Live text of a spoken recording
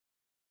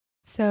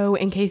So,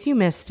 in case you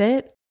missed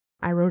it,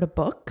 I wrote a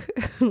book,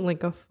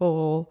 like a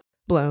full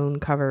blown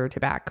cover to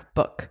back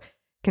book,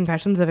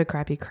 Confessions of a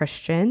Crappy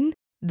Christian.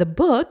 The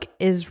book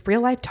is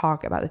real life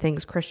talk about the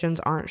things Christians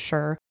aren't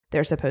sure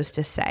they're supposed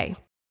to say.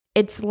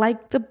 It's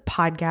like the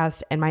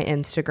podcast and my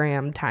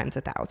Instagram times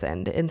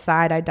 1,000.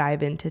 Inside, I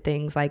dive into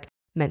things like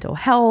mental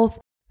health,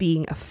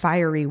 being a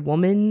fiery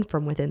woman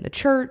from within the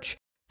church,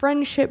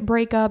 friendship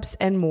breakups,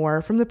 and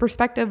more from the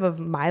perspective of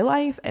my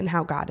life and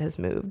how God has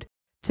moved.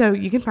 So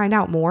you can find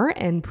out more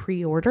and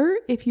pre-order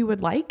if you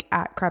would like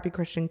at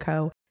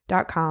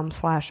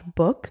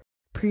crappychristianco.com/book.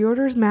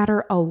 Pre-orders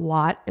matter a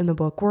lot in the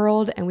book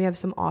world, and we have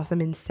some awesome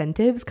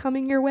incentives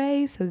coming your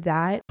way, so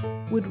that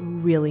would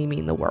really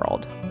mean the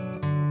world.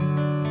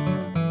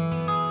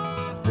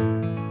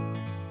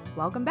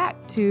 Welcome back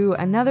to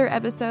another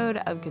episode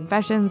of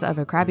Confessions of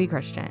a Crappy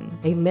Christian,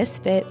 a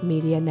Misfit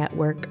Media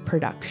Network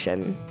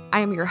production. I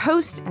am your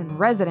host and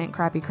resident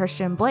Crappy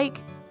Christian, Blake,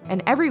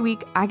 and every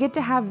week I get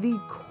to have the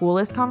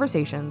coolest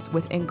conversations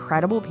with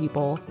incredible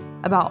people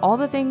about all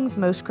the things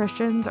most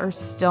Christians are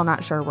still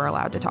not sure we're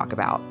allowed to talk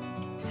about.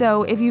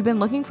 So if you've been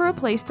looking for a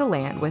place to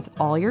land with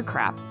all your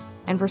crap,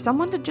 and for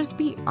someone to just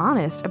be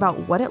honest about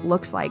what it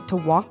looks like to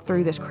walk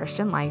through this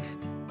Christian life,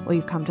 well,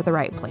 you've come to the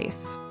right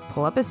place.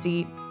 Pull up a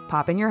seat,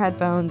 pop in your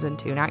headphones and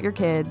tune out your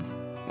kids,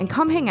 and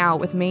come hang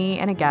out with me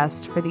and a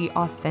guest for the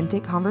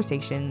authentic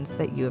conversations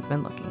that you have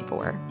been looking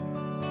for.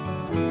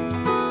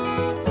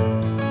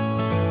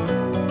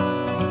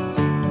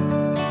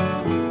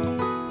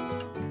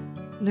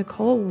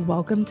 Nicole,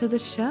 welcome to the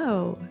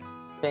show.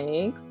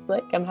 Thanks,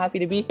 Blake. I'm happy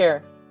to be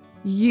here.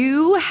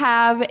 You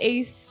have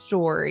a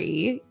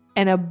story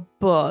and a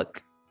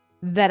book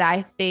that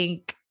I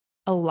think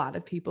a lot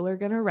of people are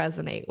going to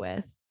resonate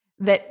with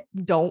that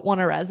don't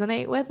want to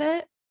resonate with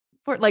it.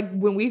 For like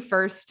when we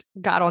first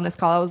got on this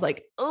call, I was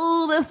like,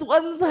 oh, this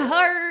one's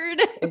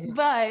hard,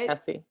 but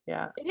messy.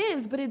 Yeah, it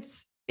is, but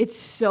it's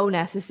so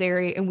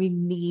necessary. And we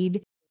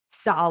need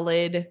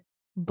solid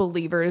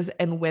believers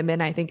and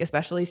women, I think,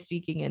 especially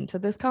speaking into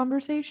this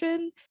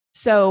conversation.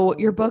 So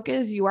your book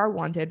is You Are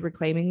Wanted,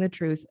 Reclaiming the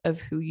Truth of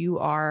Who You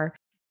Are.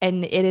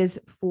 And it is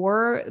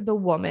for the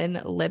woman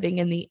living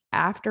in the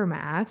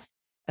aftermath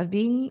of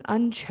being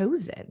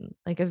unchosen,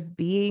 like of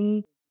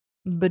being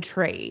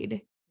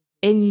betrayed.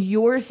 In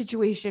your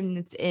situation,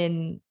 it's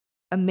in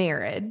a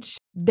marriage.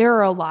 There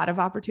are a lot of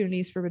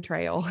opportunities for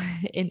betrayal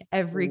in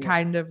every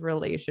kind of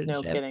relationship,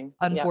 no kidding.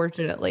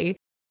 unfortunately. Yep.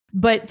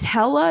 But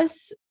tell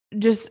us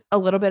just a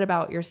little bit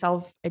about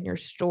yourself and your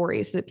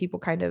story so that people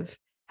kind of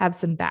have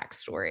some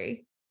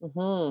backstory.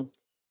 Mm-hmm.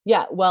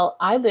 Yeah, well,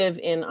 I live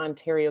in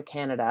Ontario,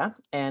 Canada.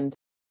 And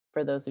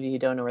for those of you who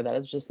don't know where that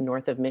is, just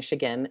north of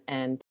Michigan.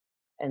 And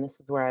this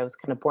is where I was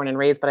kind of born and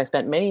raised, but I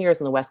spent many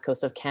years on the west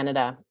coast of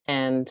Canada.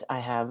 And I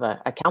have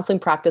a counseling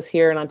practice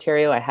here in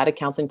Ontario. I had a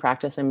counseling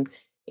practice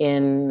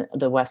in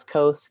the west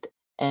coast,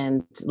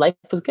 and life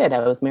was good.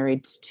 I was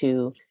married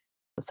to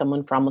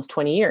someone for almost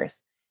 20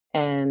 years.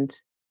 And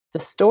the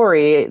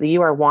story, the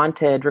You Are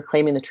Wanted,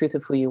 Reclaiming the Truth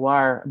of Who You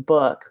Are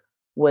book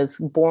was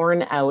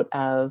born out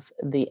of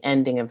the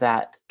ending of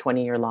that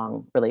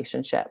 20-year-long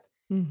relationship.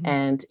 Mm-hmm.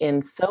 And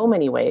in so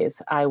many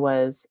ways, I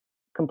was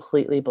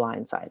completely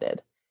blindsided.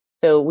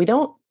 So we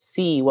don't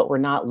see what we're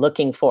not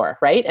looking for,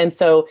 right? And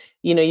so,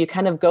 you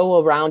kind of go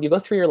around, you go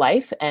through your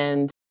life,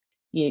 and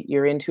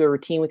you're into a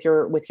routine with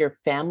your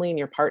family and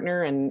your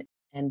partner, and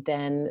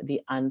then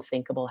the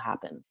unthinkable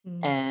happens.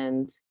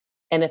 Mm.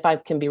 And if I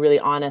can be really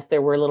honest,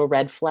 there were little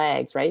red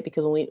flags, right?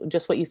 Because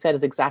just what you said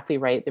is exactly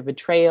right. The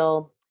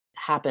betrayal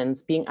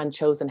happens, being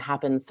unchosen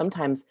happens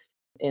sometimes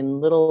in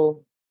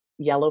little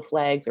yellow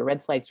flags or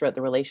red flags throughout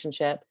the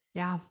relationship.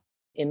 Yeah.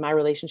 In my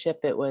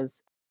relationship, there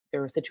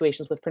were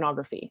situations with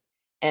pornography.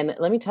 And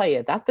let me tell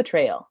you, that's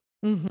betrayal.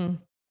 Mm-hmm.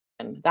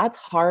 And that's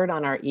hard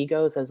on our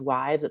egos as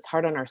wives. It's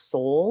hard on our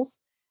souls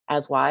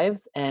as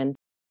wives. And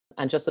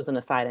just as an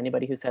aside,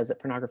 anybody who says that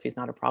pornography is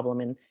not a problem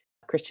in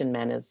Christian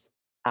men is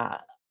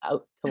out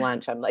to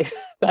lunch. I'm like,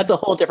 that's a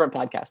whole different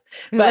podcast.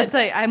 But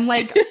I'm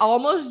like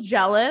almost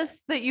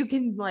jealous that you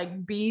can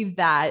like be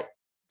that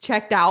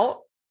checked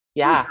out.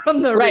 Yeah.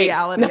 From the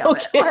reality of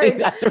it. Like,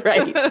 that's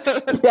right.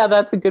 Yeah,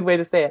 that's a good way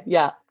to say it.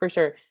 Yeah, for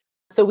sure.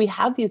 So we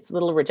have these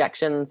little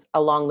rejections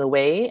along the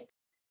way,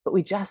 but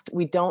we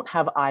don't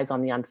have eyes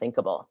on the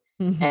unthinkable.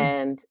 Mm-hmm.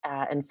 And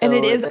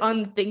it is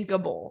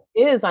unthinkable.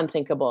 It is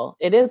unthinkable.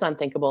 It is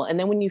unthinkable. And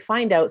then when you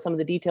find out some of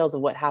the details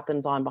of what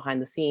happens on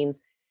behind the scenes,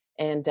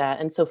 and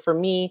so for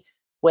me,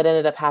 what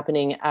ended up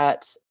happening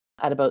at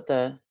about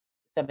the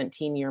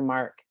 17-year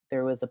mark,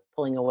 there was a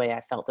pulling away.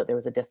 I felt that there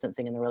was a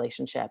distancing in the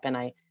relationship, and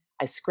I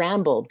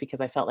scrambled because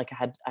I felt like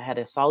I had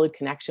a solid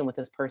connection with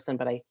this person,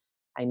 but I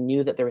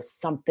knew that there was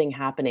something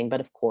happening.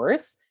 But of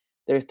course,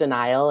 there's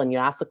denial, and you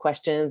ask the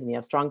questions, and you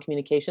have strong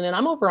communication. And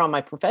I'm over on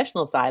my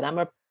professional side. I'm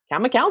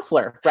a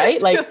counselor,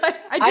 right? Like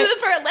I do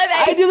this for a living.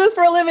 I do this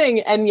for a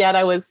living. And yet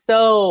I was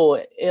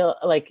so ill,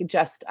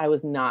 I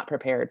was not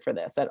prepared for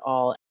this at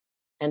all.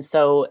 And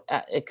so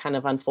it kind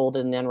of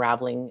unfolded, and the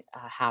unraveling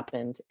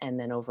happened. And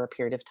then over a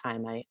period of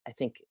time, I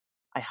think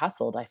I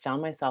hustled. I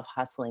found myself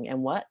hustling.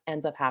 And what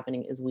ends up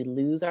happening is we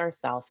lose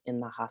ourselves in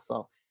the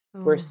hustle.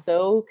 We're Oh.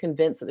 so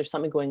convinced that there's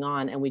something going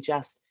on, and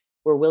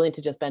we're willing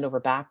to just bend over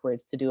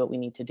backwards to do what we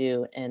need to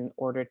do in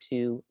order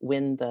to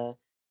win the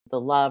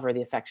love or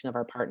the affection of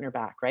our partner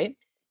back, right?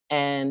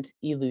 And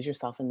you lose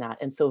yourself in that.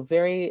 And so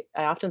I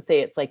often say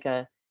it's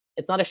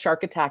not a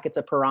shark attack, it's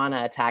a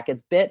piranha attack.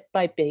 It's bit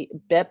by bit,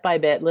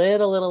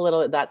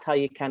 little. That's how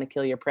you kind of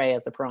kill your prey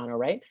as a piranha,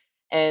 right?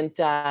 And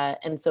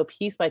so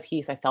piece by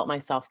piece, I felt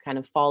myself kind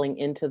of falling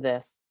into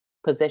this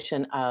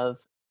position of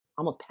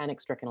almost panic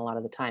stricken a lot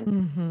of the time,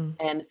 Mhm.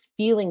 and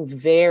feeling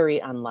very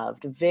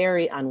unloved,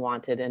 very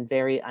unwanted, and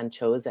very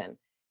unchosen.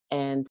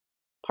 And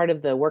part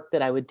of the work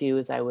that I would do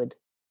is I would,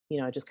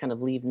 just kind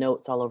of leave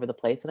notes all over the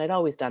place. And I'd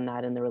always done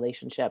that in the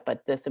relationship.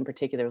 But this in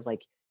particular was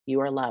like,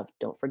 you are loved.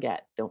 Don't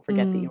forget that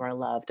you Mm. are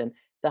loved. And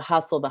the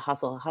hustle.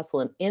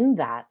 And in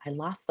that, I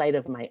lost sight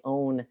of my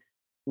own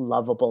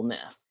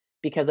lovableness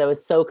because I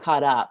was so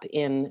caught up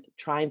in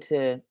trying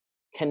to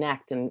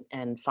connect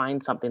and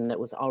find something that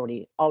was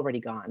already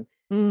gone.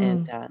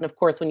 Mm. And of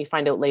course, when you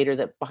find out later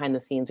that behind the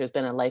scenes there's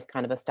been a life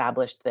kind of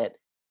established that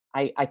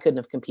I couldn't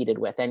have competed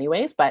with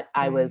anyways, but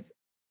I Right. was,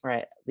 or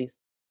at least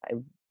I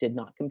did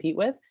not compete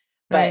with.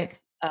 But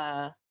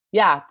Right.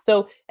 yeah,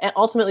 so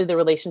ultimately the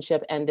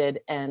relationship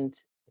ended, and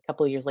a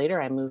couple of years later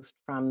I moved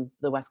from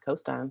the West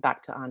Coast on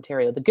back to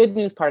Ontario. The good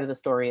news part of the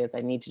story is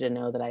I need you to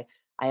know that I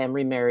am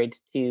remarried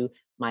to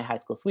my high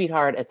school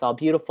sweetheart. It's all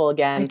beautiful I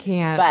again,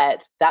 can't.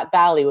 but that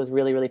valley was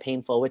really, really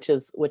painful, which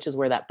is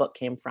where that book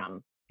came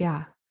from.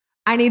 Yeah.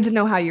 I need to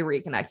know how you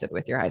reconnected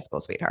with your high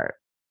school sweetheart.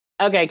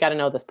 Okay, gotta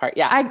know this part.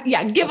 Yeah.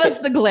 Yeah, give Okay. us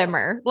the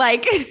glimmer.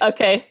 Like,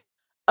 Okay.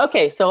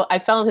 Okay. So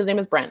his name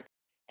is Brent.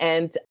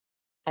 And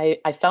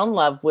I fell in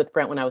love with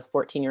Brent when I was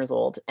 14 years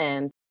old.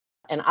 And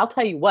I'll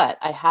tell you what,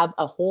 I have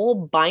a whole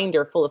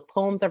binder full of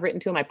poems I've written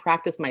to him. I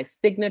practice my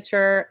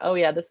signature. Oh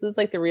yeah, this is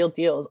like the real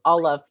deal. Is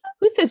all love.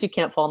 Who says you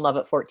can't fall in love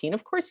at 14?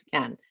 Of course you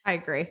can. I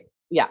agree.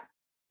 Yeah.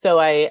 So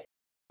I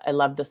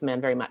loved this man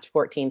very much.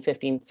 14,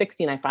 15,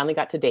 16, I finally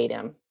got to date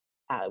him.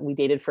 We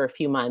dated for a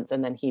few months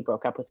and then he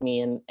broke up with me,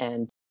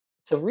 and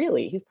so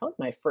really he's probably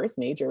my first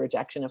major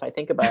rejection if I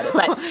think about it.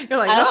 But You're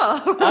like,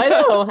 uh,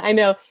 oh. I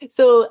know.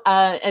 So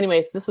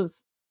anyways, this was,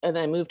 and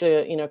then I moved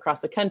to,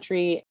 across the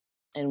country,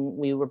 and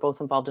we were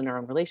both involved in our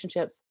own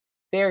relationships.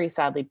 Very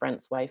sadly,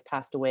 Brent's wife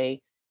passed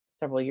away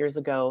several years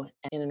ago,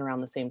 in and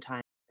around the same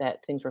time that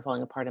things were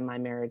falling apart in my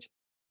marriage.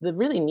 The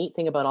really neat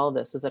thing about all of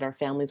this is that our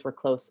families were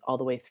close all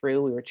the way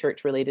through. We were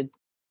church related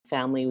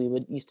family. We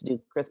would used to do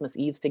Christmas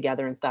Eves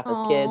together and stuff as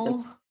kids. And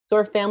Oh. so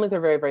our families are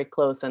very, very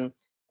close. And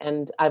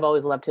I've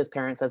always loved his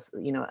parents as,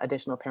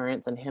 additional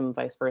parents, and him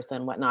vice versa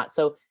and whatnot.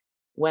 So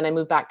when I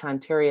moved back to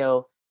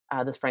Ontario,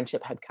 this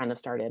friendship had kind of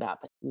started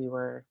up.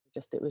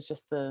 It was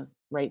just the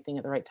right thing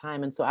at the right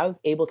time. And so I was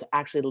able to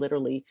actually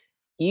literally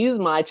use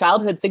my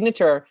childhood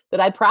signature that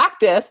I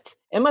practiced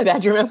in my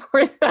bedroom.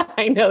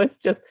 I know it's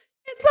just,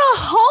 It's a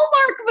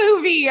Hallmark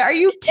movie. Are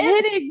you it is.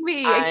 kidding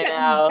me? I Except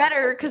know.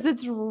 better because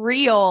it's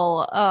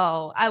real.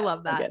 Oh, I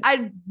love that. good.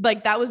 I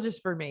like that was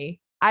just for me.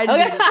 I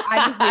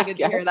just needed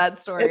to hear Yes. that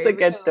story. It's a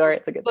good story.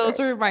 It's a good Those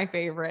story. were my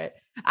favorite.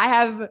 I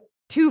have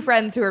two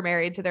friends who are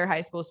married to their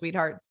high school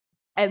sweethearts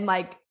and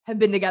like have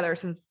been together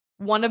since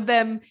one of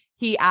them,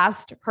 he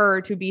asked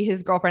her to be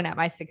his girlfriend at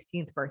my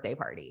 16th birthday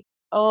party.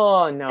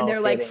 Oh, no And they're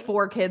like kidding.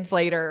 4 kids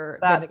later.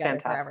 been That's together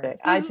forever.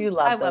 fantastic. So I do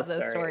love those those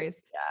stories.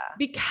 stories. Yeah.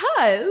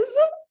 Because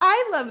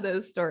I love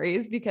those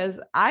stories because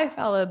I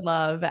fell in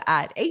love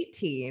at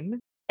 18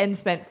 and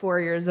spent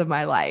 4 years of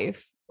my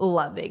life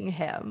loving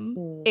him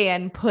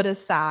and put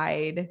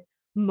aside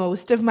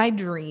most of my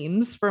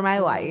dreams for my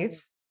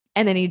life.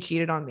 And then he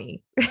cheated on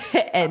me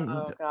and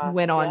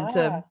went on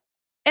to,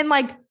 and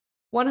like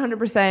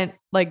 100%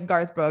 like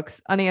Garth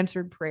Brooks,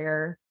 unanswered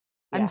prayer.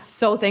 I'm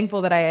so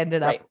thankful that I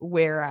ended up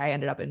where I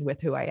ended up and with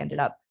who I ended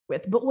up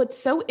with. But what's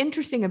so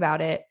interesting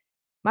about it,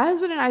 my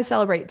husband and I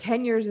celebrate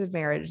 10 years of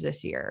marriage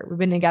this year. We've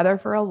been together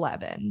for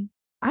 11.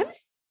 I'm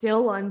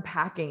still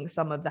unpacking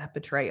some of that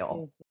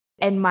betrayal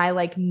and my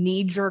like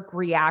knee-jerk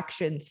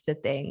reactions to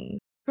things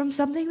from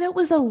something that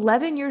was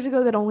 11 years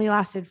ago that only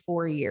lasted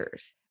 4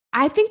 years.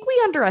 I think we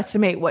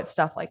underestimate what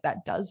stuff like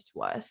that does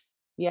to us.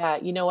 Yeah,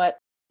 you know what?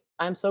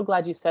 I'm so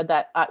glad you said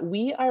that.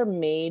 We are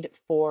made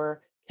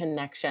for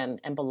connection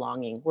and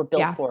belonging. We're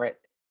built for it.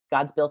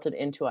 God's built it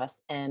into us.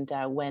 And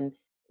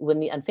when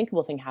the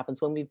unthinkable thing happens,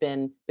 when we've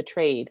been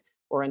betrayed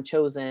or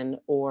unchosen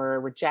or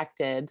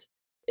rejected,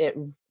 it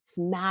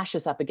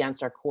smashes up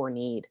against our core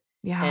need.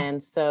 Yeah.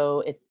 And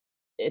so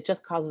it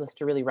just causes us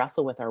to really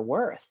wrestle with our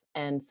worth.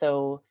 And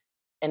so,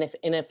 if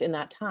in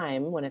that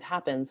time when it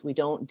happens, we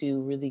don't do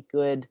really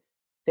good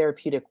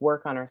therapeutic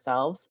work on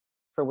ourselves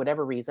for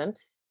whatever reason,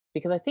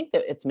 because I think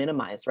that it's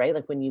minimized, right?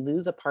 Like when you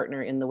lose a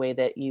partner in the way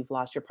that you've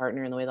lost your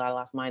partner in the way that I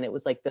lost mine, it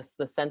was like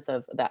the sense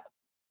of that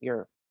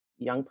your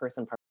young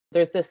person part.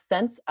 There's this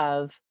sense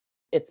of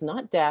it's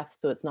not death,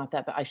 so it's not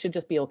that, but I should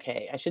just be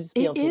okay. I should just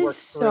be able to work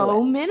through it. It is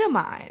so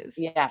minimized.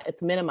 Yeah,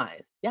 it's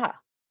minimized. Yeah.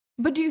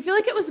 But do you feel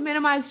like it was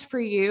minimized for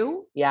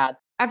you? Yeah.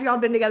 After y'all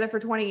been together for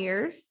 20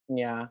 years?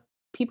 Yeah.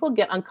 people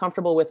get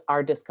uncomfortable with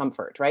our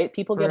discomfort, right?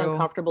 People get True.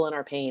 uncomfortable in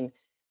our pain.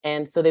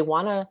 And so they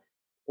want to,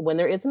 when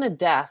there isn't a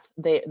death,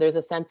 there's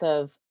a sense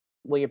of,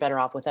 well, you're better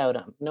off without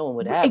them. No one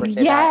would ever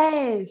say that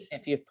Yes.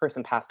 if your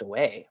person passed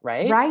away,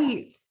 right?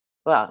 Right.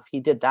 Well, if he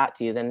did that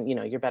to you, then,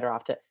 you're better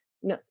off to,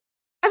 no,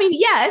 I mean,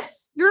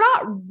 yes, you're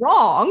not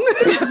wrong.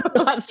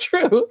 that's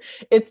true.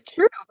 It's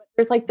true. But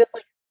there's like this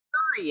like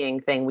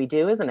hurrying thing we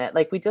do, isn't it?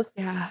 Like we just,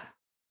 Yeah.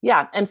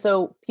 yeah. And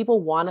so people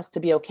want us to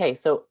be okay.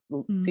 So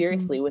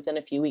seriously, Mhm. within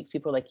a few weeks,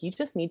 people are like, you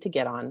just need to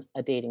get on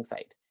a dating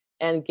site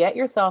and get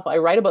yourself. I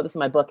write about this in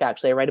my book,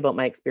 actually. I write about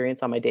my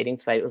experience on my dating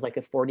site. It was like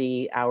a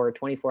 40-hour,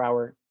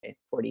 24-hour,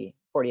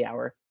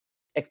 40-hour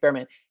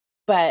experiment.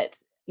 But,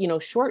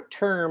 short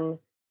term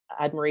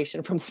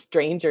admiration from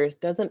strangers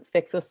doesn't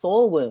fix a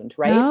soul wound,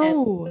 right? And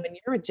No. when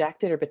you're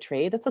rejected or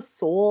betrayed, that's a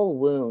soul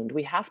wound.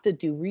 We have to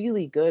do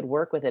really good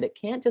work with it. It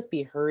can't just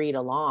be hurried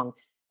along.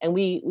 And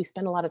we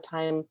spend a lot of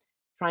time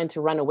trying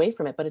to run away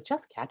from it, but it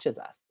just catches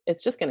us.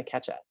 It's just going to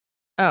catch us.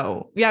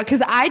 Oh, yeah,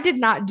 because I did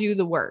not do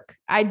the work.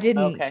 I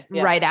didn't Okay.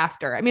 Yeah. right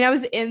after. I mean, I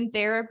was in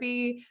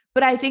therapy,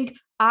 but I think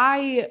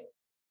I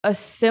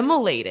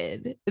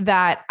assimilated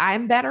that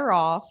I'm better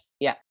off.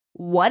 Yeah.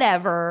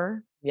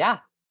 Whatever. Yeah.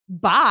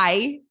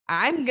 Bye.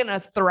 I'm going to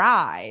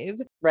thrive.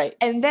 Right.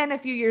 And then a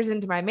few years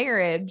into my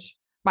marriage,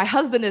 my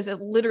husband is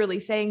literally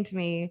saying to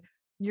me,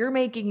 you're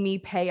making me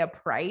pay a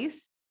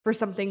price for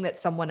something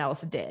that someone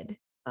else did.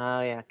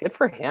 Oh yeah. Good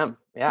for him.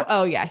 Yeah.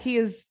 Oh yeah.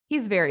 He's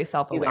very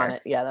self-aware. He's on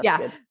it. Yeah. That's Yeah.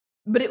 good.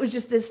 But it was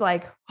just this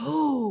like,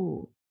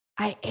 oh,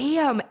 I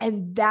am.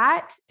 And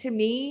that to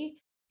me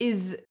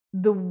is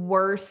the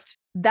worst.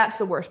 That's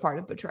the worst part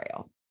of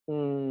betrayal.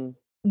 Mm.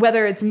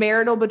 Whether it's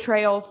marital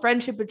betrayal,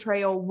 friendship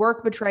betrayal,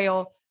 work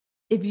betrayal,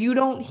 if you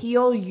don't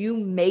heal, you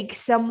make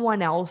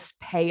someone else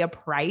pay a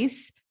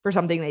price for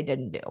something they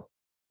didn't do.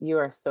 You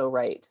are so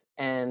right.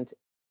 And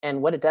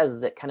what it does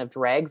is it kind of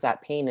drags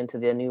that pain into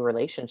the new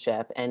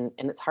relationship. And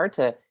it's hard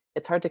to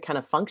kind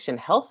of function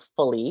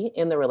healthfully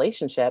in the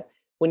relationship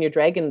when you're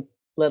dragging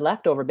the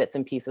leftover bits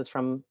and pieces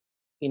from,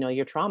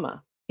 your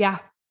trauma. Yeah,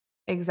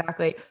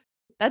 exactly.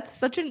 That's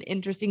such an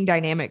interesting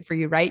dynamic for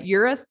you, right?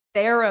 You're a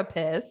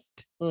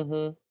therapist.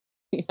 Mm-hmm.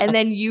 Yeah. And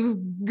then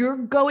you're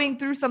going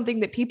through something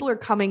that people are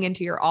coming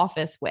into your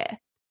office with.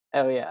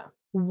 Oh yeah.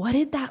 What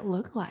did that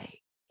look like?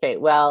 Okay.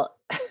 Well,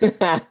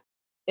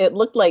 it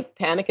looked like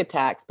panic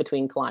attacks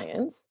between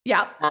clients.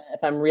 Yeah. If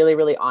I'm really,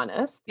 really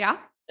honest. Yeah.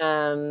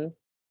 Um,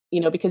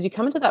 because you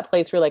come into that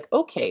place where you're like,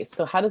 okay,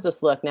 so how does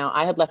this look? Now,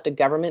 I had left a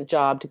government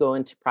job to go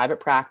into private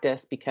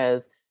practice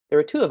because there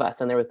were two of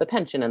us and there was the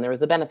pension and there was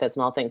the benefits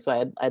and all things.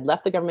 So I'd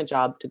left the government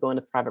job to go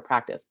into private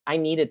practice. I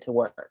needed to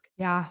work.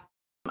 Yeah.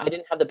 I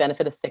didn't have the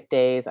benefit of sick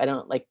days. I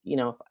don't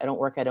if I don't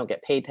work, I don't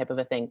get paid type of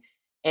a thing.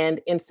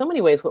 And in so many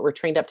ways, what we're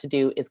trained up to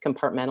do is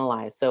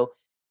compartmentalize. So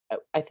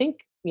I think,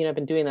 I've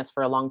been doing this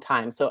for a long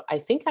time. So I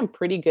think I'm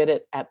pretty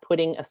good at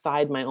putting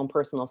aside my own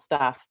personal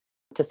stuff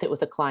to sit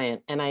with a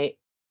client. And I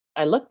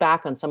look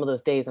back on some of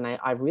those days and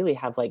I really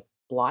have like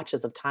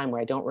blotches of time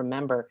where I don't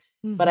remember.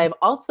 But I've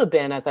also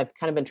been, as I've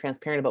kind of been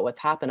transparent about what's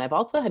happened, I've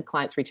also had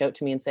clients reach out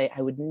to me and say,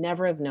 I would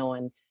never have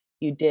known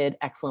you did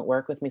excellent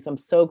work with me. So I'm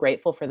so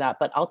grateful for that.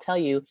 But I'll tell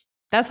you,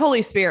 that's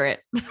Holy Spirit.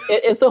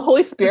 it is the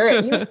Holy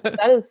Spirit.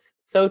 That is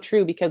so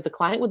true, because the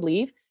client would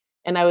leave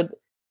and I would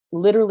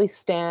literally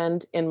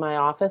stand in my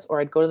office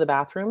or I'd go to the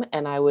bathroom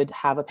and I would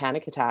have a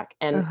panic attack.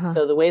 And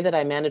so the way that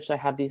I managed, I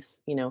have these,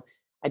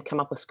 I'd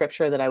come up with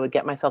scripture that I would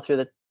get myself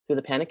through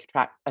the panic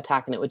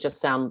attack. And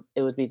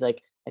it would be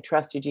like, I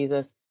trust you,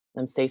 Jesus.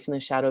 I'm safe in the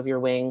shadow of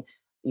your wing.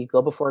 You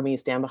go before me, you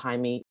stand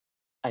behind me.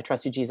 I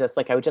trust you, Jesus.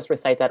 Like I would just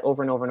recite that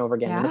over and over and over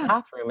again in the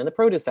bathroom, in the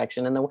produce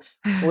section, in the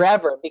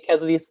wherever,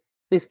 because of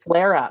these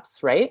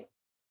flare-ups, right?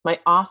 My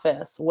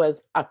office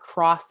was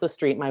across the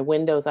street. My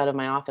windows out of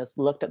my office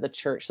looked at the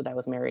church that I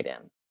was married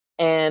in.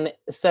 And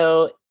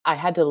so I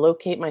had to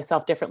locate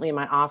myself differently in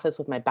my office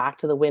with my back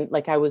to the wind.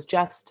 Like I was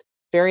just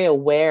very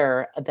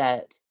aware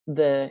that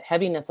the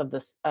heaviness of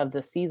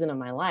the season of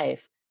my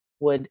life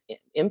would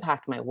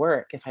impact my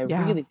work if I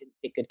really didn't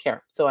take good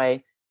care. So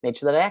I made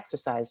sure that I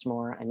exercised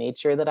more. I made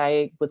sure that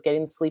I was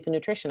getting the sleep and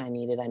nutrition I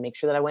needed. I make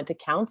sure that I went to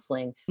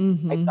counseling.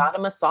 I got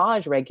a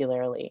massage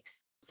regularly.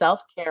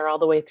 Self-care all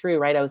the way through,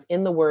 right? I was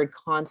in the word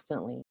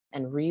constantly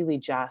and really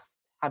just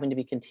having to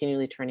be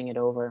continually turning it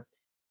over.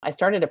 I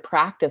started a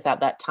practice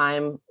at that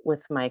time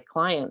with my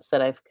clients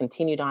that I've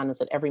continued on, is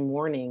that every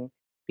morning,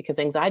 because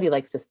anxiety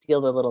likes to steal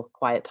the little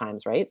quiet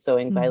times, right? So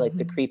anxiety likes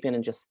to creep in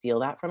and just steal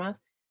that from us.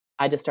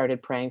 I just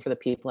started praying for the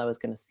people I was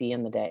going to see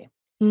in the day.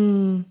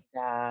 And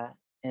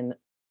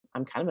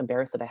I'm kind of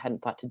embarrassed that I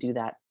hadn't thought to do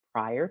that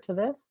prior to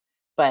this.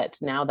 But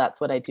now that's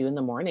what I do in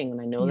the morning.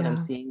 And I know that I'm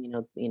seeing,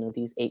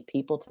 these 8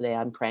 people today.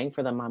 I'm praying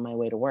for them on my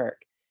way to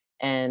work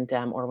and,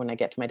 or when I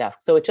get to my desk.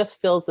 So it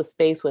just fills the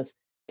space with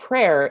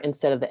prayer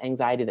instead of the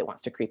anxiety that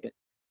wants to creep in.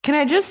 Can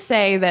I just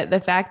say that the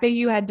fact that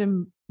you had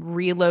to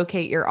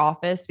relocate your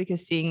office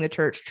because seeing the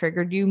church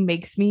triggered you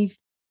makes me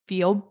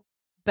feel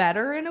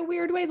better in a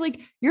weird way. Like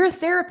you're a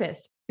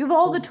therapist, you have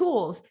all the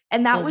tools,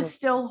 and that was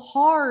still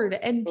hard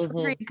and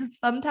triggering because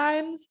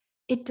sometimes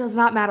it does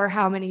not matter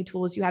how many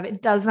tools you have.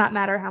 It does not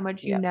matter how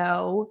much you Yeah.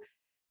 know.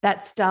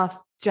 That stuff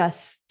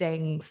just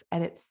stings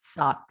and it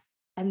sucks.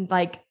 And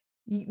like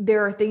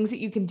there are things that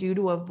you can do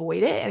to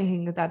avoid it. And I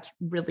think that that's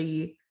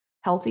really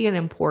healthy and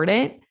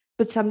important.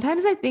 But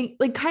sometimes I think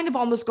like kind of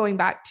almost going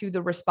back to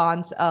the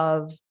response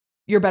of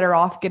you're better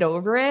off, get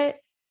over it.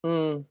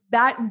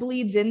 That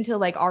bleeds into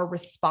like our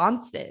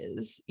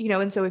responses,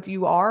 and so if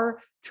you are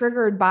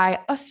triggered by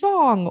a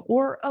song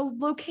or a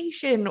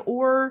location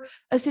or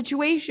a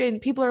situation,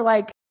 people are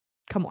like,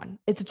 come on,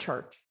 it's a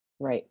church.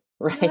 Right.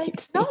 You're like,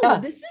 Right. no, Yeah.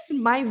 this is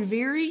my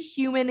very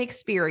human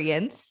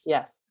experience.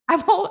 Yes.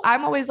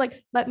 I'm always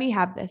like, let me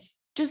have this.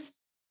 Just,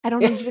 I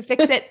don't need you to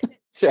fix it.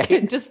 That's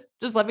right. just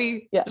let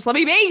me, Yeah. just let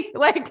me be.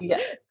 Like, Yeah.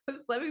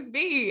 just let me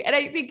be. And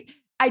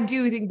I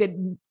do think that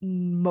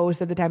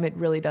most of the time it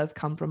really does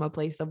come from a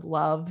place of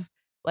love.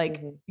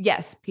 Like,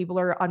 yes, people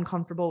are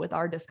uncomfortable with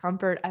our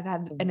discomfort. I've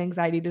had an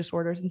anxiety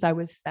disorder since I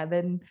was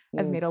 7.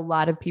 I've made a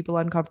lot of people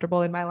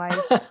uncomfortable in my life.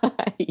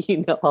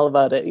 You know all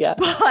about it. Yeah.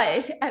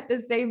 But at the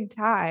same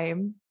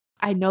time,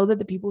 I know that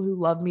the people who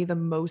love me the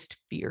most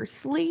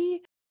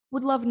fiercely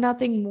would love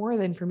nothing more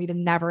than for me to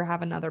never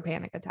have another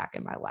panic attack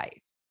in my life.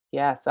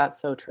 Yes,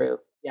 that's so true.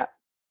 Yeah.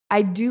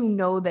 I do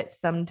know that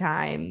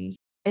sometimes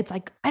it's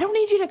like, I don't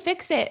need you to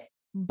fix it,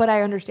 but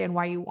I understand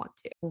why you want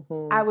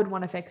to. I would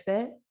want to fix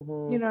it.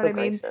 You know So what I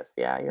mean? gracious.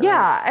 Yeah. You're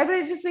Yeah. right. I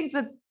mean, I just think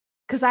that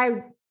because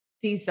I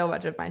see so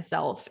much of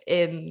myself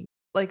in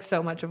like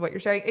so much of what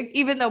you're sharing,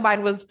 even though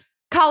mine was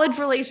college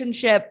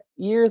relationship,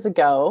 Years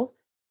ago.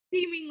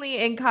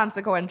 seemingly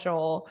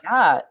inconsequential.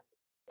 Yeah.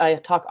 I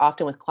talk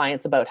often with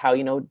clients about how,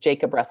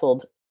 Jacob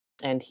wrestled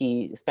and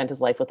he spent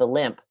his life with a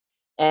limp.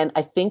 And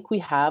I think we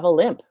have a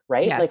limp,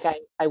 right? Like Yes.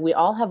 we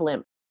all have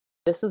limp.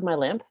 This is my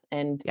limp.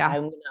 And Yeah.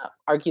 I'm going to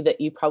argue that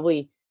you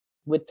probably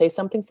would say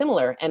something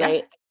similar. And Yeah.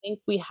 I think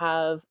we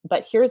have,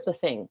 but here's the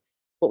thing.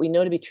 What we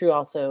know to be true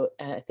also,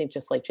 and I think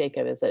just like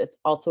Jacob, is that it's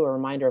also a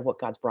reminder of what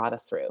God's brought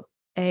us through.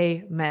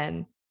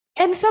 Amen.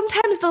 And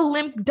sometimes the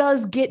limp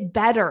does get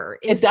better.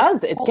 It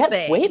does. It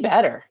gets way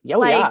better.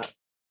 Yeah.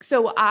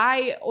 So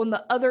I, on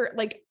the other,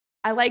 like,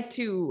 I like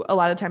to, a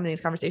lot of time in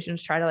these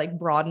conversations, try to like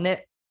broaden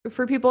it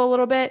for people a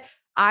little bit.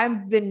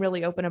 I've been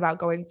really open about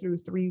going through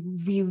 3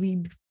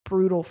 really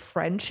brutal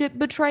friendship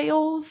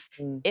betrayals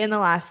in the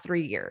last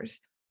 3 years.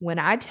 When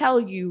I tell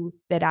you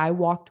that I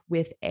walked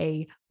with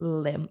a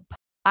limp,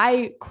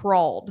 I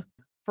crawled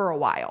for a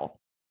while.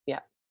 Yeah.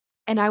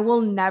 And I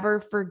will never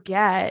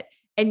forget.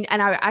 And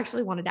I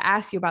actually wanted to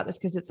ask you about this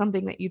because it's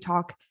something that you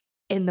talk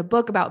in the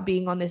book about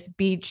being on this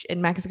beach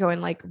in Mexico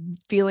and like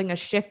feeling a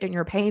shift in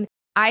your pain.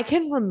 I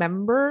can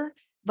remember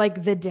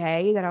like the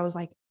day that I was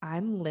like,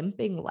 I'm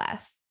limping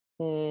less.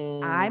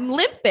 I'm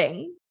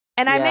limping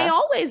and I may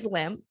always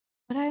limp,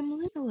 but I'm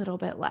limping a little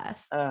bit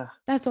less.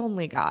 That's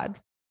only God.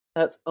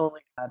 That's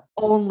only God.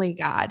 Only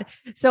God.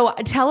 So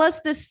tell us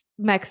this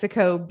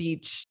Mexico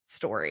beach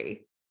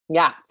story.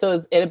 Yeah. So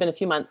it had been a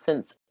few months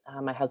since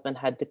my husband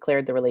had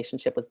declared the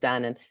relationship was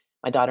done. And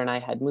my daughter and I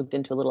had moved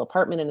into a little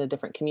apartment in a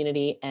different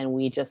community. And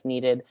we just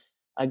needed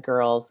a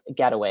girl's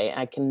getaway.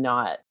 I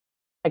cannot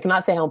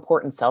say how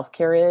important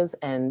self-care is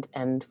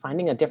and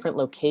finding a different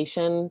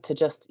location to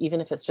just, even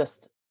if it's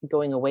just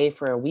going away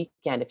for a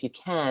weekend, if you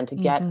can, to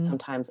get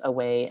sometimes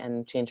away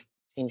and change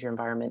your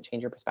environment,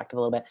 change your perspective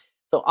a little bit.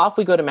 So off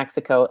we go to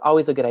Mexico,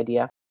 always a good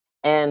idea.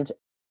 And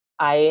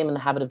I am in the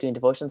habit of doing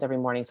devotions every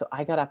morning. So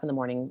I got up in the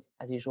morning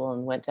as usual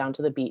and went down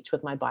to the beach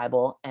with my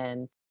Bible.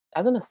 And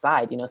as an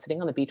aside,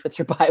 sitting on the beach with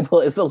your Bible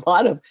is a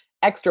lot of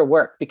extra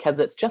work because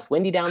it's just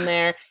windy down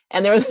there.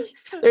 And there's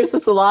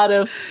just a lot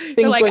of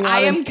things like, going on. I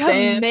am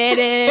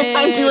committed.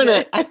 I'm doing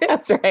it.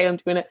 That's right. I'm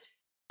doing it.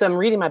 So I'm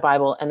reading my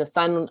Bible and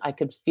I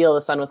could feel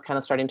the sun was kind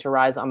of starting to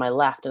rise on my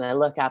left. And I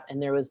look up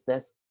and there was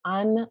this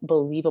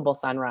unbelievable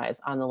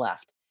sunrise on the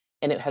left.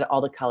 And it had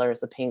all the colors,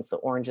 the pinks, the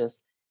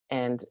oranges.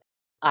 And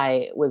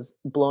I was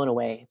blown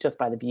away just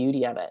by the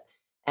beauty of it.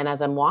 And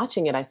as I'm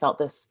watching it, I felt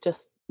this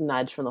just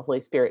nudge from the Holy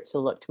Spirit to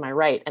look to my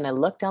right. And I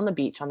looked down the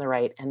beach on the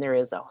right, and there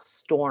is a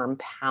storm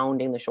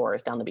pounding the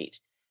shores down the beach.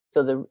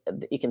 So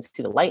you can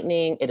see the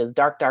lightning. It is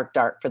dark, dark,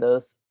 dark for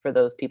those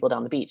people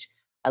down the beach.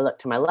 I look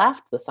to my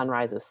left, the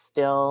sunrise is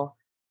still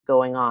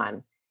going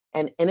on.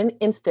 And in an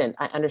instant,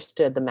 I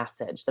understood the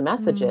message. The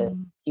message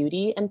is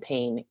beauty and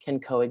pain can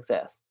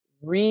coexist.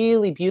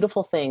 Really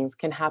beautiful things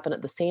can happen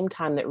at the same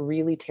time that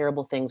really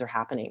terrible things are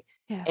happening.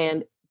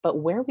 Yes. But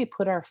where we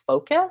put our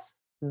focus,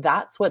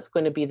 that's what's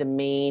going to be the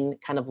main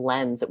kind of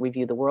lens that we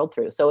view the world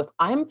through. So if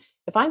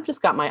I've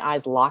just got my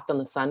eyes locked on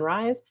the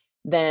sunrise,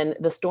 then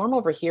the storm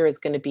over here it's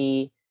going to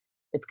be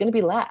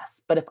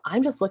less. But if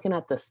I'm just looking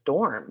at the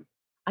storm,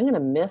 I'm going to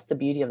miss the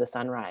beauty of the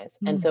sunrise.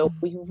 And so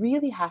we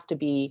really have to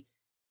be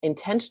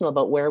intentional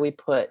about where we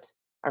put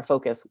our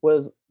focus.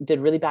 Did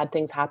really bad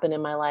things happen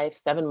in my life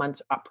 7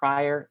 months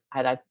prior?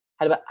 Had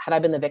I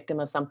been the victim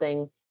of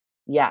something?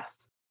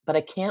 Yes. But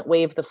I can't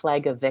wave the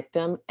flag of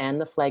victim and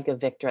the flag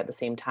of victor at the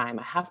same time.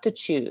 I have to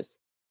choose,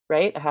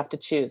 right? I have to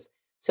choose.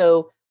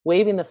 So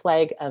waving the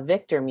flag of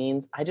victor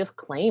means I just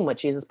claim what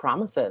Jesus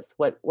promises,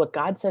 what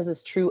God says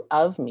is true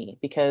of me.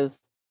 Because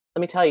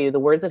let me tell you, the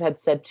words it had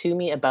said to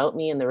me about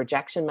me and the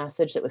rejection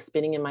message that was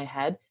spinning in my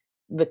head,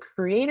 the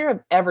creator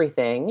of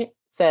everything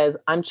says,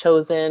 I'm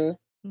chosen,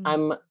 Mm.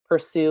 I'm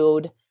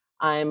pursued,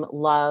 I'm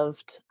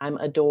loved, I'm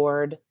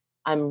adored,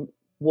 I'm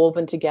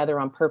woven together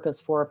on purpose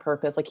for a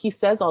purpose. Like he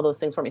says all those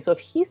things for me. So if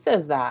he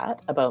says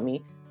that about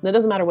me, then it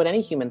doesn't matter what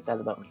any human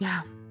says about me.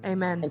 Yeah.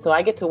 Amen. And so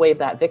I get to wave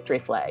that victory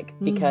flag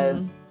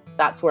because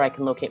that's where I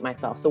can locate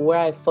myself. So where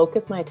I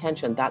focus my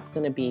attention, that's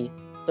going to be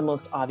the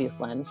most obvious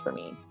lens for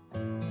me.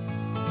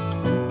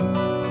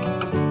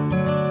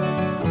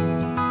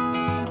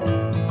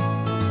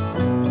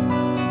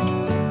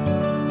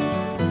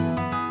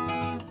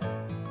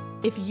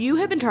 If you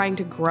have been trying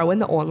to grow in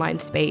the online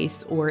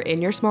space or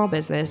in your small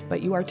business,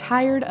 but you are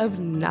tired of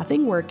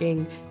nothing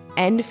working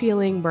and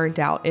feeling burnt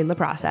out in the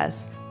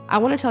process, I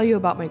want to tell you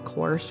about my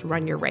course,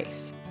 Run Your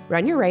Race.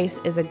 Run Your Race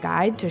is a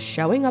guide to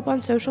showing up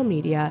on social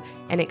media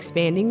and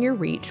expanding your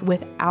reach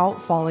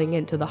without falling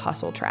into the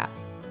hustle trap.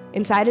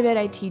 Inside of it,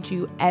 I teach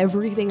you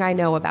everything I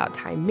know about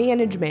time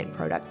management,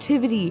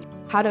 productivity,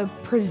 how to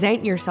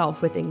present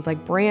yourself with things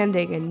like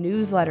branding and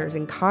newsletters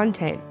and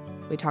content.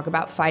 We talk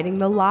about fighting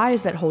the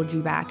lies that hold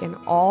you back and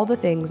all the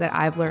things that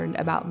I've learned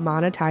about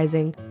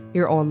monetizing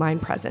your online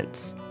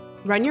presence.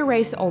 Run Your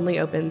Race only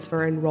opens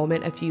for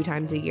enrollment a few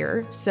times a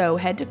year, so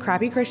head to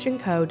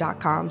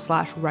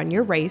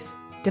crappychristianco.com/runyourrace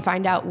to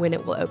find out when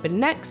it will open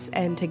next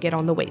and to get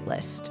on the wait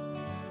list.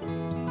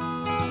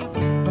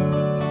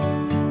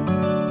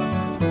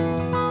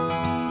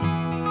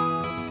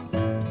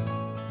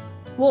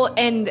 Well,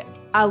 and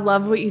I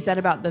love what you said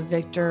about the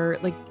victor.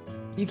 Like,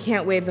 you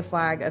can't wave the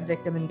flag of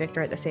victim and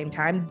victor at the same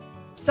time.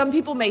 Some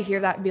people may hear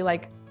that and be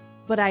like,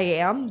 but I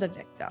am the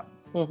victim.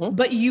 Mm-hmm.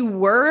 But you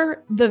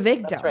were the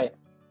victim. That's right.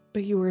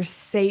 But you were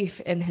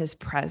safe in his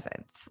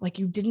presence. Like,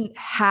 you didn't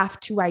have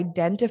to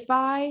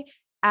identify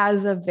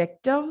as a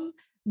victim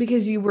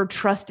because you were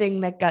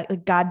trusting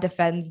that God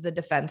defends the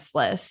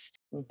defenseless.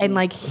 Mm-hmm. And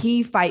like,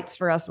 he fights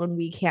for us when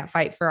we can't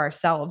fight for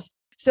ourselves.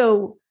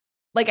 So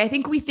like, I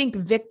think we think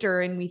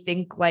victor and we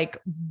think like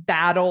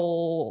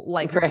battle,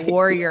 like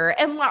warrior.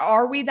 And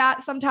are we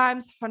that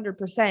sometimes?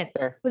 100%.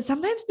 Sure. But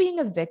sometimes being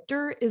a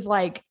victor is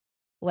like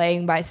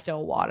laying by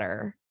still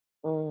water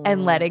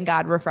and letting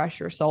God refresh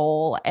your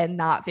soul and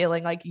not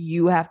feeling like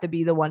you have to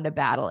be the one to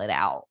battle it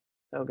out.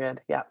 So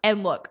good. Yeah.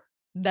 And look,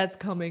 that's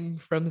coming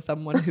from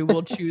someone who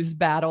will choose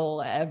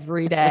battle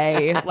every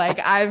day. Like,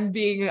 I'm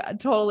being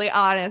totally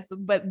honest,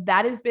 but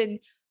that has been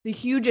the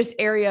hugest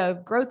area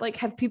of growth. Like,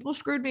 have people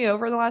screwed me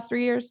over in the last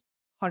 3 years?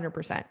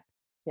 100%.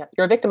 Yeah.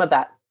 You're a victim of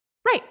that.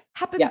 Right.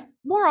 Happens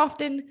more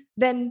often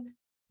than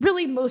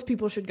really most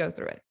people should go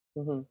through it.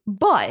 Mm-hmm.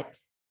 But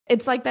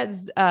it's like that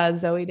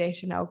Zooey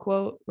Deschanel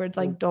quote where it's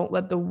like, don't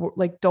let the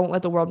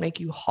world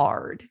make you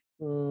hard.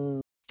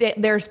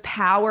 There's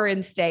power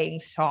in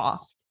staying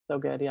soft. So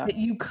good. Yeah. That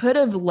you could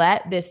have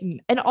let this,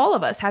 and all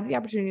of us have the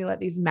opportunity to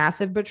let these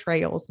massive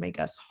betrayals make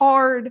us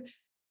hard,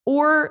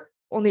 or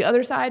on the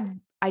other side,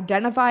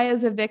 identify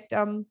as a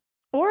victim.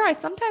 Or I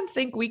sometimes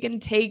think we can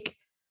take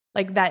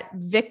like that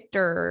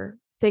victor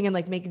thing and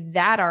like make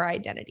that our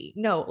identity.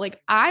 No, like,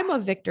 I'm a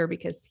victor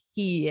because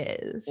he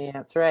is. Yeah,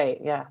 that's right.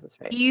 Yeah, that's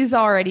right. He's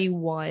already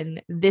won.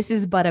 This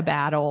is but a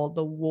battle.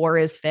 The war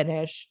is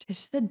finished.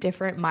 It's just a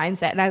different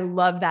mindset. And I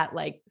love that,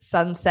 like,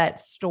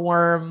 sunset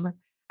storm.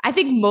 I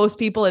think most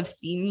people have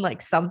seen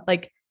like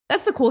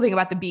that's the cool thing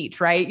about the beach,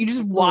 right? You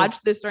just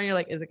watch this story and you're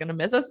like, is it going to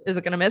miss us? Is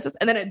it going to miss us?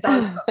 And then it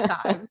does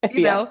sometimes,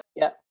 you know?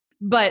 Yeah.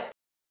 But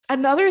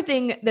another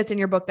thing that's in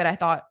your book that I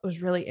thought was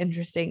really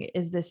interesting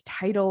is this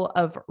title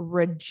of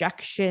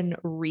rejection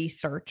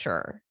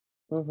researcher.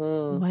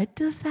 Mm-hmm. What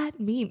does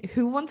that mean?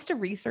 Who wants to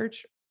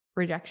research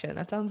rejection?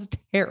 That sounds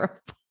terrible.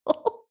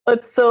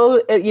 It's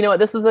so,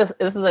 this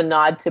is a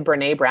nod to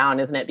Brene Brown,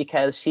 isn't it?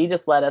 Because she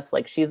just let us,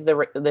 like, she's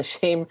the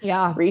shame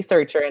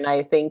researcher, and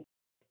I think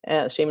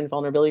shame and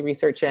vulnerability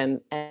researcher,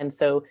 and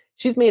so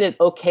she's made it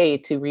okay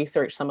to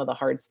research some of the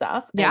hard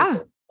stuff. Yeah. And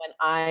so when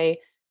I'm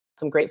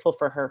grateful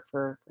for her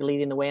for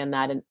leading the way on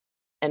that,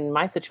 and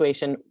my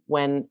situation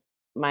when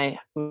my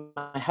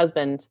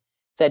husband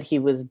said he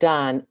was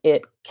done,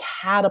 it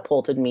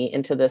catapulted me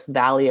into this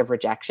valley of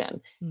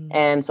rejection.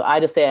 And so I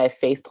just say I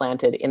face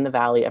planted in the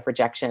valley of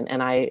rejection,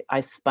 and I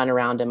spun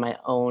around in my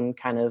own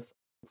kind of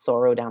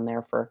sorrow down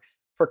there for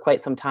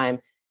quite some time.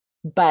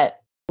 But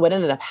what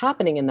ended up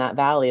happening in that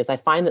valley is I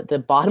find that the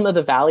bottom of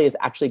the valley is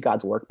actually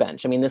God's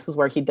workbench. I mean, this is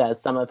where he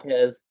does some of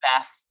his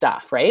best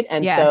stuff, right?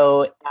 And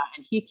so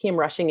and he came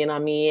rushing in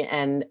on me,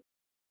 and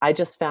I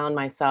just found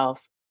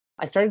myself,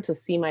 I started to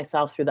see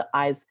myself through the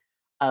eyes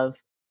of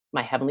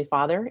my Heavenly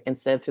Father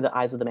instead of through the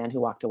eyes of the man who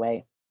walked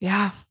away.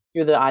 Yeah.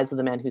 Through the eyes of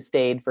the man who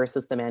stayed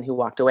versus the man who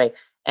walked away.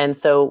 And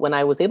so when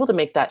I was able to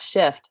make that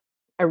shift,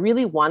 I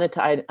really wanted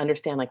to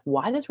understand, like,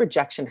 why does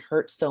rejection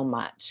hurt so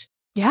much?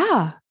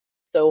 Yeah.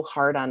 So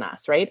hard on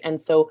us, right?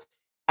 And so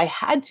I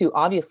had to,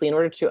 obviously, in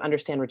order to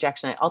understand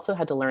rejection, I also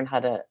had to learn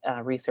how to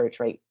research,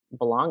 right,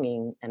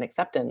 belonging and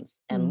acceptance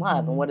and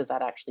love. And what does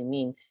that actually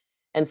mean?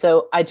 And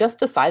so I just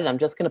decided I'm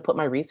just going to put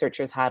my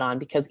researcher's hat on,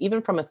 because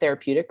even from a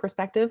therapeutic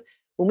perspective,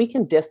 when we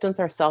can distance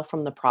ourselves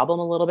from the problem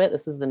a little bit,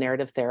 this is the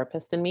narrative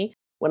therapist in me.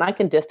 When I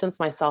can distance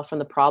myself from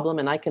the problem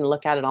and I can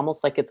look at it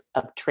almost like it's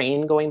a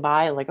train going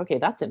by, like, okay,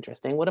 that's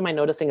interesting. What am I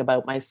noticing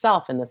about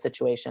myself in this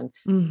situation?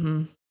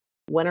 Mm-hmm.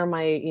 When are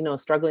my,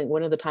 struggling?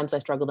 When are the times I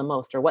struggle the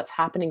most? Or what's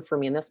happening for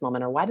me in this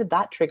moment? Or why did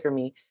that trigger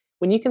me?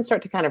 When you can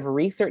start to kind of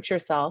research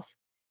yourself,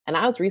 and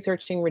I was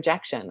researching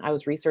rejection. I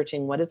was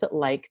researching, what is it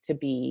like to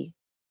be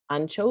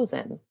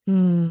unchosen?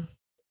 Mm.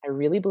 I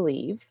really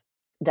believe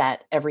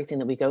that everything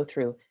that we go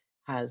through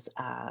has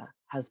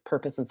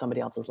purpose in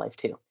somebody else's life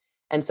too.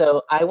 And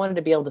so I wanted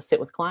to be able to sit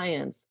with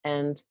clients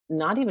and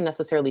not even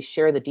necessarily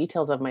share the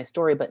details of my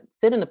story, but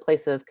sit in a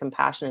place of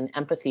compassion and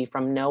empathy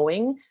from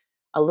knowing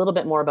a little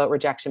bit more about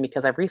rejection,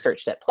 because I've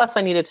researched it. Plus,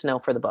 I needed to know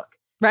for the book.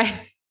 Right.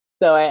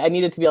 So I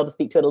needed to be able to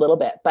speak to it a little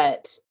bit,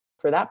 but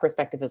for that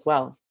perspective as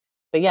well.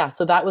 But yeah,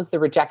 so that was the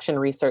rejection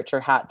researcher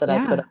hat that I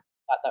put on. I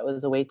thought that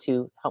was a way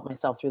to help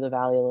myself through the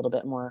valley a little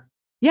bit more.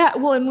 Yeah.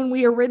 Well, and when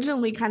we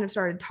originally kind of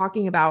started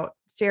talking about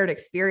shared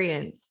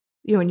experience,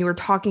 and you were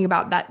talking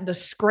about that, the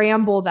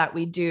scramble that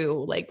we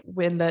do, like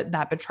when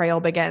that betrayal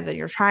begins and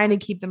you're trying to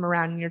keep them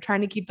around and you're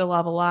trying to keep the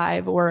love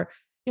alive, or,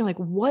 like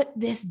what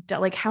this,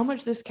 like how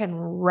much this can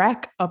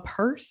wreck a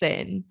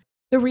person.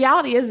 The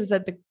reality is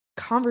that the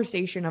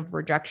conversation of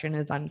rejection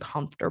is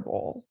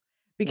uncomfortable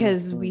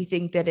because we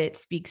think that it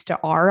speaks to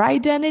our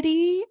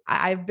identity.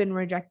 I've been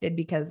rejected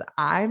because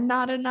I'm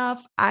not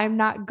enough. I'm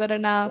not good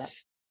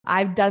enough. Yeah.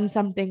 I've done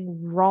something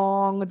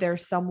wrong.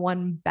 There's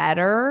someone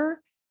better.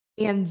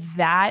 And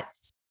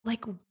that's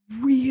like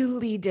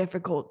really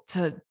difficult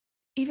to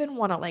even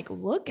want to like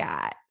look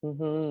at.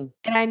 Mm-hmm.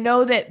 And I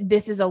know that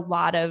this is a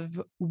lot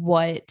of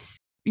what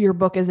your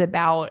book is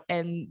about.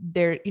 And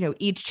there,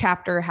 each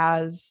chapter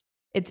has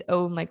its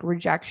own like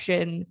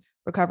rejection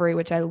recovery,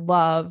 which I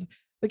love.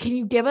 But can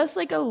you give us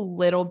like a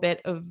little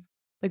bit of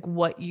like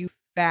what you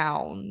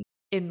found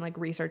in like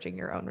researching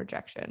your own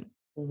rejection?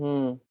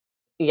 Mm-hmm.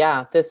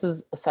 Yeah, this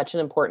is such an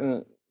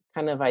important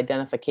kind of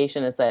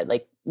identification, is that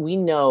like we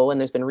know, and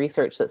there's been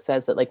research that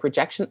says that like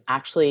rejection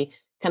actually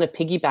kind of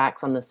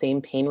piggybacks on the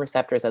same pain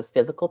receptors as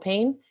physical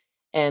pain.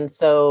 And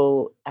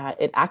so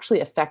it actually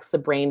affects the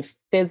brain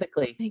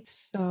physically.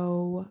 Makes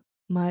so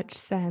much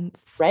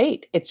sense.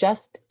 Right.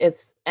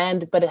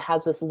 But it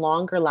has this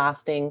longer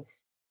lasting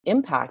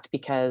impact,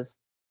 because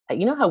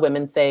you know how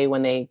women say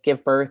when they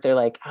give birth, they're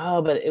like,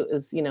 oh, but it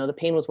was, the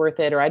pain was worth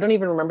it. Or I don't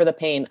even remember the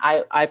pain.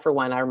 I for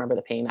one, I remember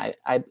the pain.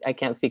 I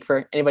can't speak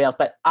for anybody else,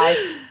 but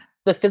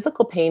the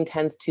physical pain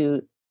tends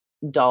to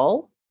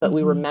dull, but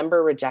we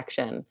remember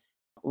rejection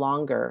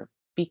longer,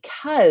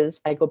 because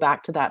I go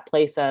back to that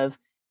place of,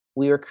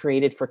 we were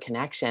created for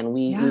connection.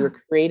 We were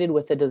created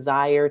with a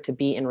desire to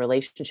be in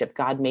relationship.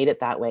 God made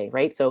it that way,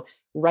 right? So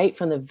right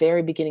from the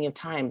very beginning of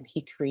time,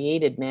 he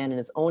created man in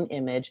his own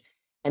image.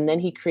 And then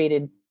he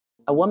created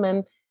a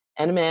woman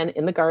and a man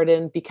in the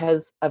garden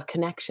because of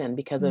connection,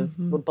 because of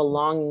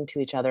belonging to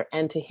each other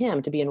and to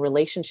him, to be in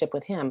relationship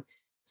with him.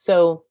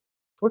 So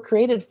we're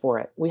created for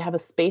it. We have a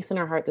space in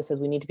our heart that says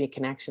we need to be a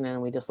connection,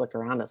 and we just look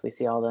around us. We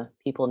see all the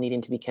people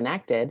needing to be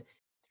connected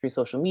through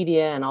social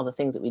media and all the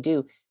things that we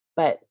do.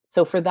 But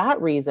so for that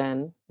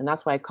reason, and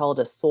that's why I call it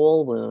a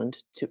soul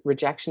wound,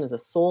 rejection is a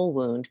soul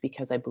wound,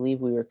 because I believe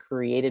we were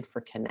created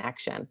for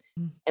connection.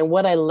 And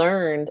what I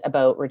learned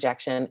about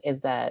rejection is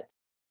that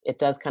it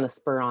does kind of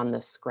spur on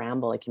this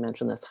scramble, like you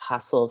mentioned, this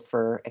hustle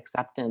for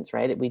acceptance,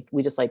 right?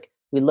 We just like,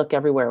 we look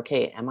everywhere.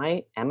 Okay, am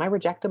I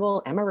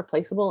rejectable? Am I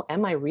replaceable?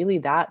 Am I really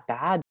that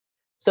bad?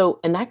 So,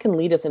 and that can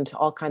lead us into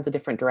all kinds of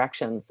different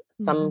directions,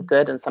 some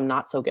good and some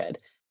not so good.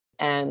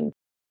 And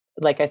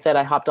like I said,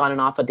 I hopped on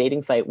and off a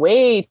dating site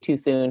way too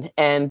soon,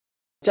 and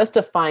just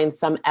to find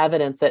some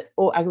evidence that,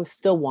 oh, I was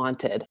still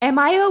wanted. Am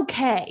I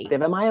okay?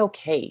 Am I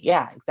okay?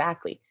 Yeah,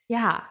 exactly.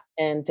 Yeah.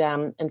 And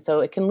so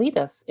it can lead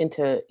us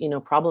into,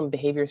 problem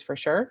behaviors for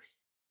sure.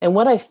 And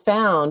what I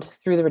found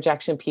through the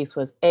rejection piece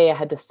was, A, I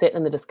had to sit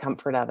in the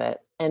discomfort of it.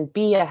 And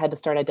B, I had to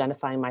start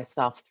identifying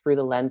myself through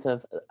the lens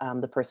of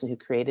the person who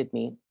created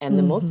me. And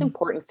the most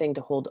important thing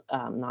to hold,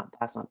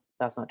 that's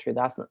not true.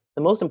 The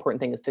most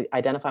important thing is to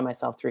identify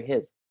myself through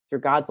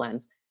God's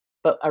lens.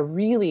 But a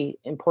really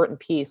important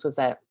piece was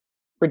that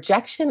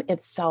rejection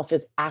itself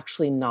is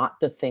actually not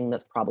the thing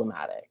that's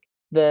problematic.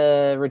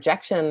 The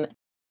rejection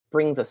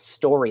brings a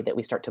story that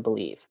we start to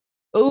believe.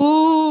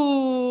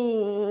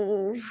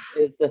 Ooh.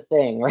 Is the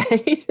thing,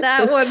 right?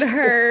 That one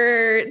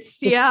hurts.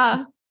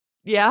 Yeah.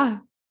 Yeah.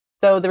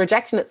 So the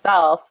rejection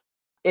itself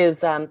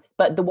is,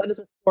 but what is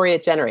the story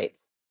it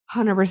generates?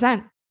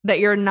 100%. That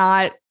you're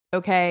not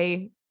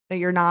okay, that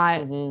you're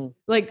not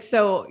like,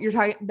 so you're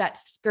talking that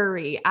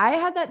scurry. I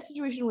had that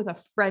situation with a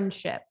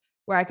friendship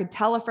where I could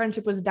tell a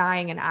friendship was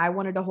dying and I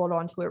wanted to hold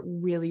on to it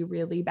really,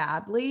 really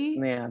badly.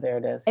 Yeah, there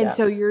it is. And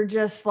so you're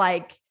just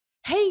like,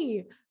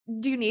 hey,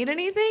 do you need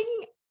anything?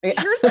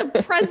 Here's a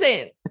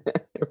present.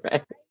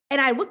 Right.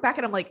 And I look back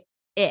and I'm like,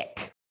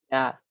 ick.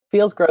 Yeah.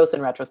 Feels gross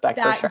in retrospect.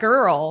 That for sure.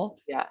 girl.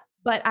 Yeah.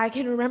 But I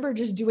can remember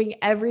just doing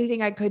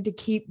everything I could to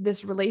keep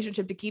this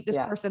relationship, to keep this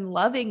person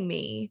loving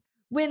me,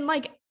 when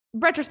like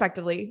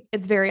retrospectively,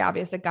 it's very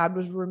obvious that God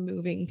was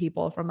removing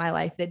people from my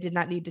life that did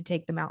not need to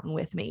take the mountain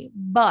with me.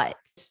 But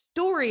the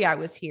story I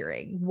was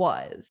hearing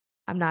was,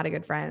 I'm not a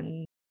good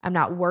friend. I'm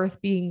not worth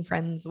being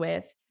friends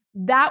with.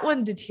 That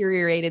one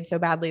deteriorated so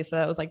badly so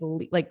that I was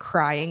like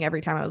crying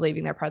every time I was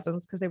leaving their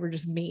presence because they were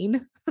just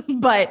mean.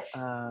 But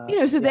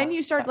so then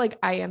you start like,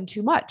 I am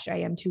too much. I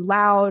am too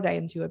loud. I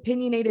am too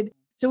opinionated.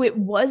 So it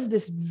was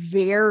this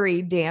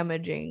very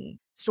damaging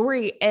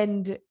story.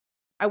 And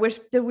I wish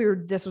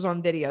that this was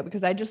on video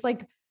because I just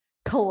like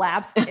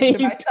collapsed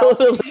into myself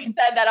when you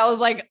said that. I was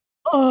like,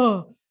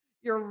 oh,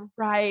 you're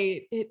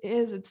right. It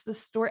is. It's the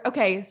story.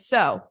 Okay.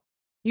 So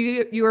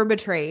you are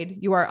betrayed.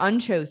 You are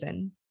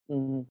unchosen.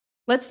 Mm-hmm.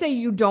 Let's say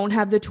you don't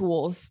have the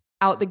tools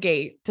out the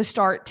gate to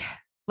start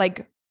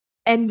like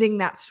ending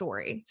that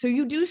story. So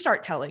you do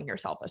start telling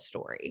yourself a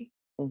story.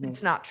 Mm-hmm.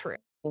 It's not true.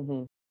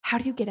 Mm-hmm. How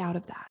do you get out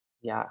of that?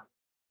 Yeah.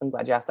 I'm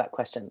glad you asked that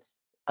question.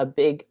 A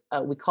big,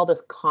 we call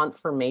this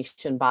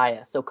confirmation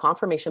bias. So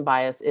confirmation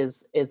bias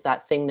is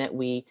that thing that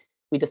we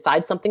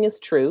decide something is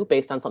true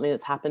based on something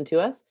that's happened to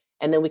us.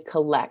 And then we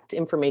collect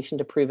information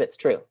to prove it's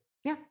true.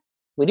 Yeah.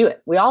 We do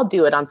it. We all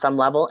do it on some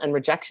level. And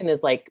rejection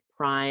is like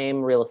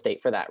prime real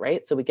estate for that,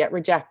 right? So we get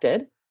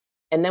rejected.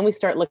 And then we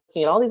start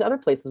looking at all these other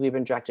places we've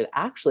been rejected.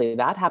 Actually,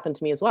 that happened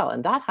to me as well.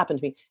 And that happened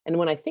to me. And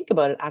when I think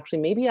about it, actually,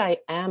 maybe I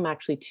am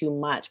actually too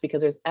much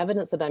because there's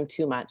evidence that I'm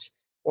too much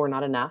or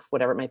not enough,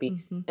 whatever it might be.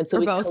 Mm-hmm. And so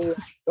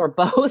or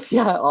both.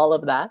 Yeah, all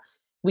of that.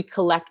 We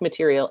collect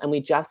material and we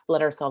just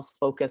let ourselves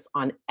focus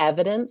on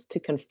evidence to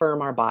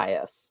confirm our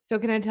bias. So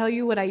can I tell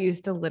you what I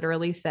used to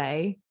literally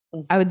say?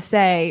 Mm-hmm. I would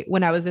say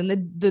when I was in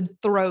the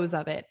throes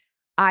of it,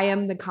 I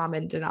am the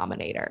common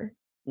denominator.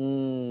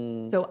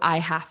 So I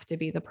have to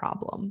be the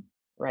problem.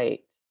 Right.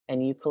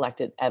 And you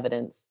collected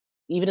evidence.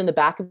 Even in the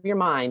back of your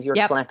mind, you're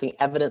collecting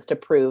evidence to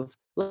prove,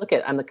 look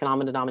at, I'm the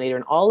common denominator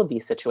in all of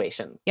these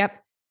situations.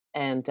 Yep.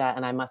 And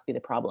I must be the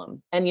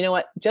problem. And you know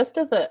what? Just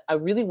as I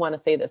really want to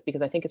say this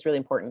because I think it's really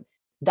important.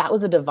 That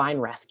was a divine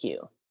rescue.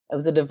 It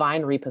was a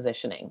divine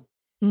repositioning,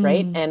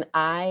 right? And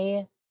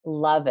I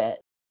love it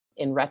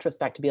in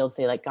retrospect to be able to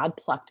say, like, God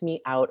plucked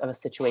me out of a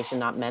situation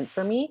not meant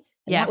for me.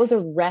 And that was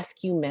a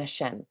rescue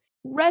mission.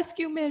 A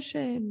rescue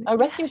mission,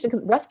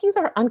 because rescues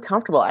are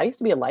uncomfortable. I used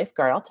to be a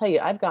lifeguard. I'll tell you,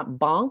 I've got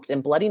bonked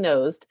and bloody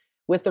nosed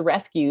with the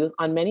rescues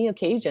on many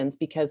occasions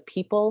because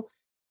people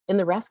in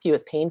the rescue,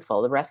 it's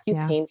painful. The rescue is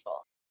painful.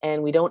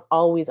 And we don't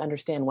always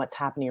understand what's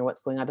happening or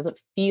what's going on. It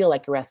doesn't feel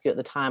like a rescue at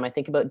the time. I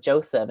think about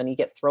Joseph and he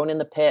gets thrown in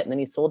the pit and then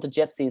he's sold to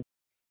gypsies.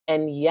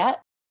 And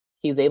yet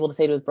he's able to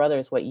say to his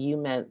brothers, what you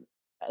meant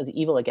as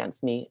evil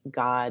against me,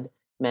 God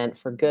meant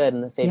for good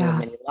and the saving of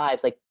many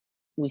lives. Like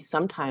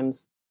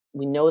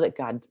we know that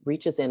God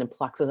reaches in and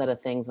plucks us out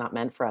of things not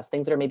meant for us,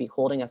 things that are maybe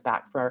holding us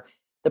back for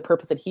the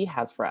purpose that he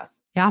has for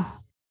us. Yeah.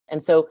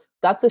 And so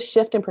that's a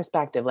shift in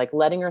perspective, like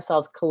letting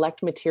ourselves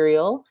collect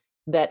material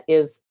that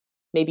is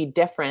maybe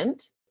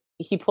different.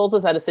 He pulls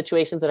us out of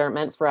situations that aren't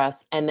meant for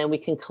us. And then we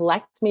can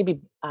collect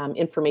maybe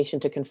information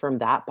to confirm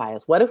that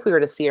bias. What if we were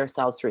to see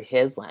ourselves through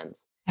his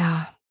lens?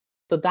 Yeah.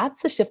 So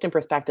that's the shift in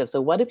perspective.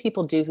 So what do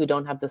people do who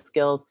don't have the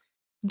skills?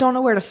 Don't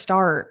know where to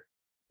start.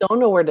 Don't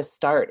know where to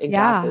start.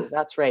 Exactly. Yeah.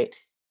 That's right.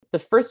 The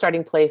first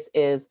starting place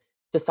is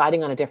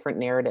deciding on a different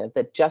narrative,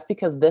 that just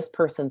because this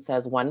person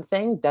says one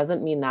thing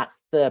doesn't mean that's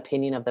the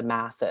opinion of the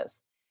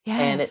masses. Yes.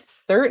 And it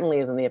certainly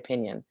isn't the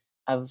opinion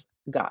of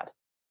God.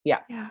 Yeah.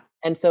 Yeah.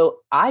 And so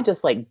I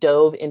just like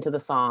dove into the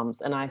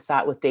Psalms and I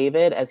sat with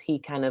David as he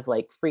kind of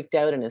like freaked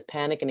out in his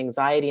panic and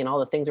anxiety and all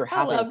the things were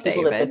happening. I love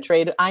people David. That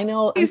betrayed. I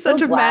know. He's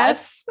such a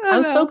mess.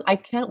 I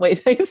can't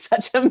wait. He's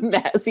such a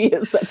mess. He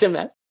is such a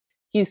mess.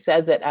 He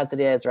says it as it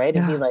is, right?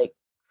 Yeah. And he like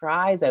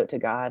cries out to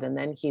God. And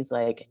then he's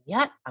like,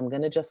 yeah, I'm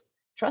going to just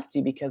trust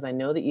you because I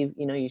know that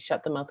you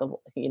shut the mouth of,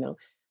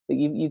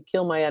 you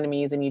kill my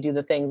enemies and you do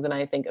the things. And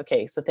I think,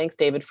 okay, so thanks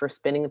David for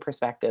spinning the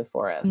perspective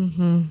for us.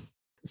 Mm-hmm.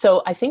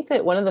 So I think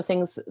that one of the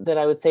things that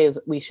I would say is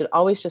we should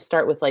always just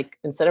start with, like,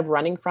 instead of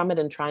running from it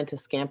and trying to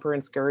scamper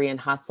and scurry and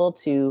hustle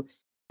to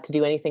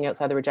do anything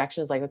outside the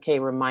rejection, is like, okay,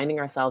 reminding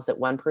ourselves that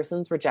one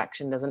person's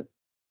rejection isn't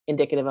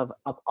indicative of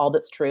all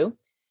that's true.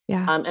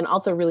 Yeah. And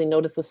also really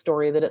notice the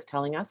story that it's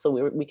telling us.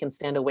 So we can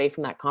stand away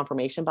from that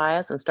confirmation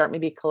bias and start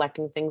maybe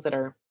collecting things that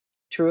are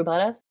true about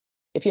us.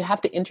 If you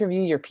have to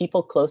interview your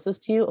people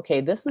closest to you,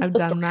 okay, this is I've the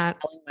done story that.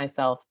 I'm telling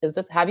myself.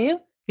 Have you?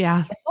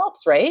 Yeah. It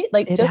helps, right?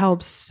 Like it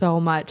helps so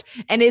much.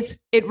 And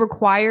it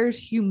requires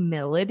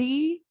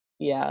humility.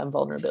 Yeah. And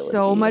vulnerability.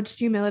 So much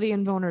humility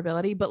and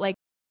vulnerability. But like,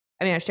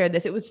 I mean, I shared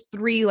this. It was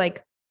 3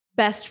 like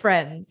best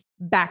friends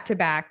back to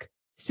back,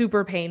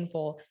 super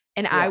painful.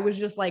 And I was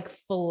just like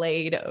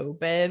filleted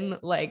open.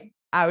 Like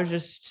I was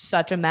just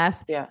such a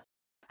mess. Yeah.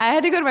 I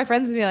had to go to my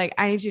friends and be like,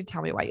 I need you to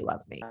tell me why you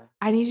love me.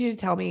 I need you to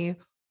tell me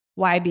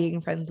why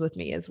being friends with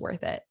me is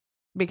worth it.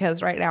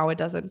 Because right now it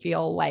doesn't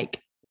feel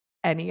like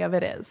any of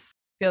it is.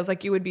 Feels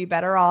like you would be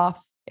better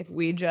off if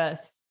we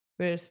just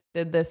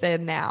did this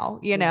in now,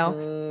 you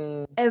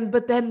know? Mm-hmm.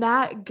 But then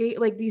that gave,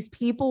 like, these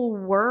people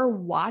were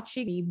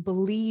watching me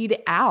bleed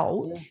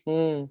out,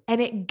 Mm-hmm.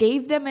 and it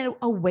gave them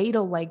a way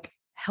to like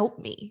help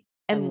me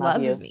and And love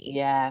love you. me,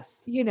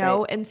 Yes. you Right.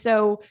 know? And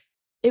so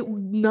it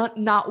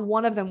not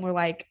one of them were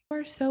like,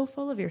 "You're so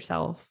full of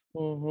yourself.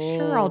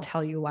 Sure, I'll Mm-hmm.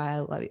 tell you why I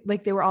love you."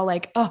 Like, they were all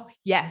like, "Oh,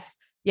 yes,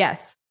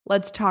 yes,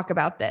 let's talk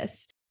about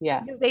this."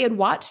 Yes. Because they had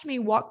watched me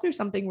walk through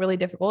something really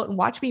difficult and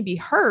watched me be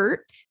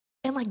hurt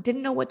and like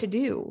didn't know what to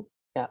do.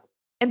 Yeah.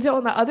 And so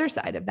on the other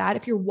side of that,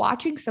 if you're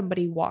watching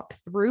somebody walk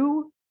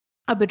through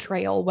a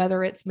betrayal,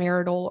 whether it's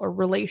marital or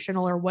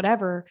relational or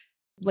whatever,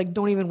 like,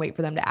 don't even wait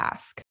for them to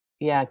ask.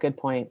 Yeah. Good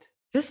point.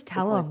 Just Good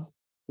tell point. them.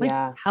 Like,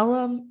 Yeah. tell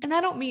them. And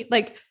I don't mean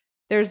like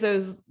there's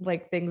those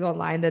like things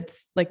online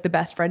that's like the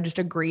best friend just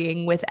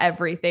agreeing with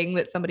everything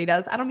that somebody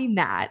does. I don't mean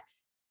that.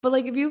 But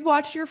like if you've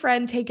watched your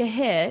friend take a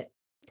hit,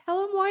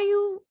 tell them why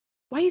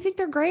you think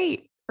they're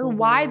great or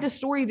why Mm-hmm. the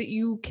story that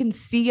you can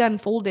see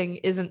unfolding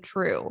isn't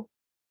true.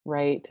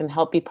 Right. And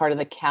help be part of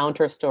the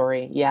counter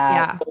story. Yeah.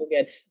 Yeah. So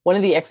good. One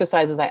of the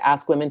exercises I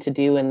ask women to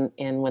do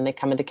in when they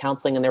come into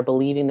counseling and they're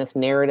believing this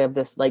narrative,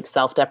 this like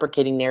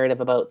self-deprecating narrative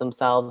about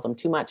themselves. I'm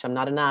too much. I'm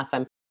not enough.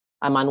 I'm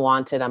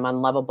unwanted. I'm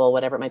unlovable,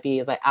 whatever it might be,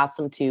 is I ask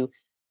them to,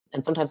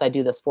 and sometimes I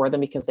do this for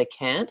them because they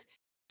don't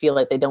feel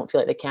like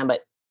they can,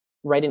 but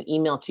write an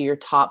email to your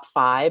top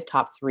 5,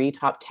 top 3,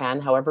 top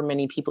 10, however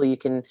many people you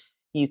can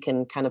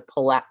kind of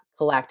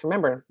collect.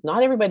 Remember,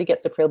 not everybody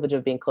gets the privilege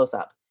of being close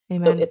up. So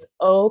Amen. it's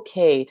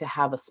okay to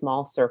have a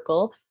small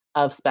circle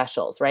of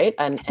specials, right?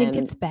 I think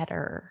it's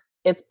better.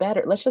 It's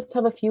better. Let's just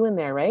have a few in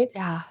there, right?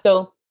 Yeah.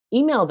 So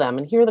email them.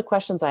 And here are the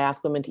questions I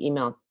ask women to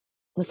email.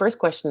 The first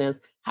question is,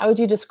 how would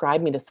you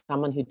describe me to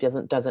someone who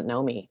doesn't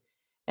know me?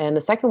 And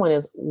the second one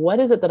is, what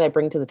is it that I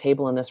bring to the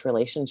table in this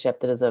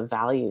relationship that is of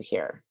value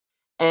here?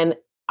 And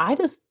I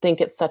just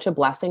think it's such a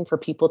blessing for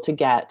people to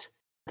get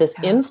this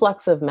Yeah.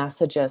 influx of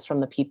messages from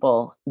the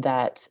people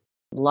that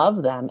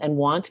love them and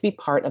want to be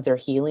part of their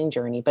healing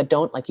journey, but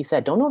don't, like you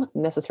said, don't know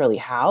necessarily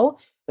how,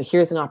 but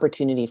here's an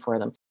opportunity for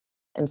them.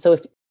 And so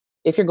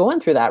if you're going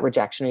through that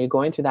rejection or you're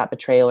going through that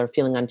betrayal or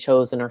feeling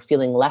unchosen or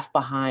feeling left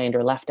behind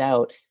or left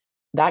out,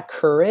 that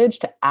courage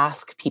to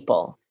ask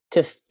people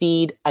to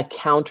feed a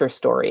counter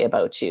story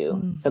about you,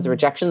 because the Mhm.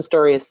 rejection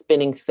story is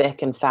spinning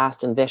thick and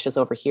fast and vicious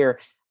over here.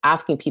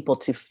 Asking people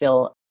to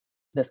fill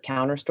this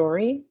counter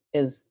story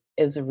is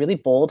a really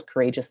bold,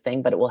 courageous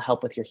thing, but it will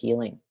help with your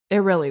healing. It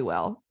really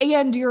will.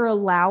 And you're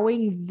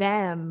allowing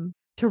them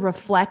to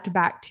reflect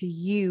back to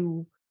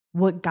you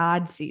what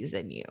God sees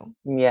in you.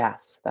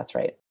 Yes, that's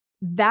right.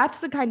 That's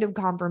the kind of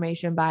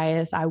confirmation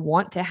bias I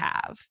want to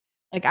have.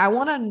 Like, I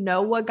want to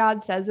know what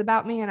God says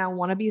about me, and I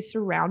want to be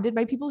surrounded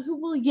by people who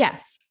will,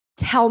 yes,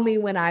 tell me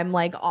when I'm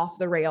like off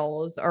the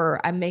rails or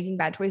I'm making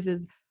bad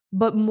choices,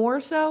 but more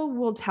so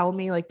will tell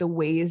me like the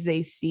ways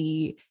they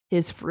see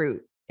his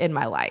fruit in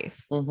my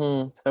life.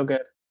 Mm-hmm. So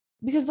good.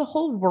 Because the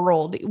whole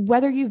world,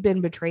 whether you've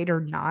been betrayed or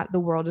not, the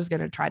world is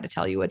going to try to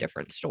tell you a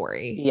different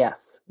story.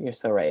 Yes, you're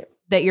so right.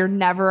 That you're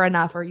never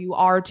enough or you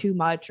are too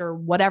much or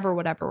whatever.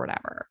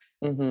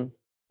 Mm-hmm.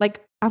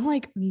 Like, I'm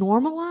like,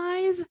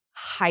 normalize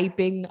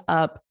hyping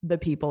up the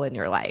people in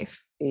your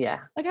life. Yeah.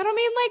 Like, I don't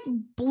mean like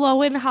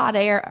blowing hot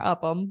air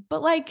up them,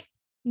 but like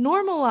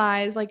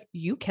normalize, like,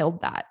 you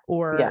killed that,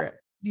 or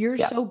you're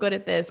so good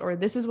at this, or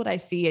this is what I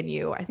see in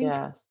you. I think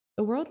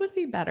the world would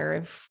be better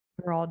if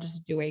we're all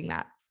just doing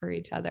that for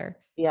each other.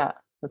 Yeah,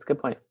 that's a good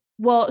point.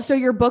 Well, so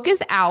your book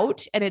is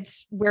out and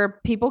it's where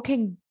people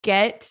can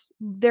get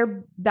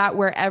that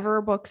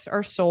wherever books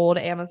are sold,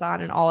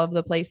 Amazon and all of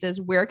the places.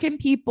 Where can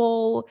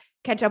people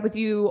catch up with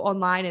you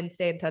online and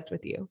stay in touch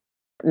with you?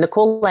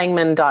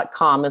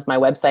 NicoleLangman.com is my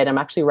website. I'm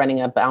actually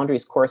running a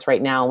boundaries course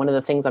right now. One of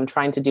the things I'm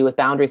trying to do with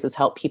boundaries is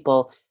help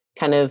people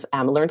kind of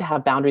learn to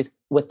have boundaries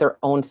with their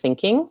own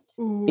thinking.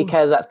 Ooh.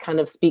 Because that kind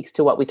of speaks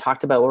to what we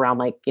talked about around,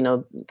 like, you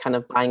know, kind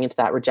of buying into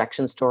that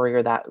rejection story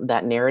or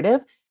that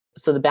narrative.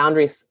 So the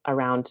boundaries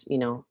around, you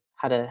know,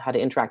 how to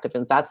interact with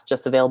them, that's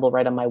just available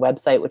right on my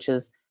website, which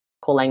is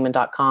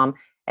NicoleLangman.com.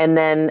 And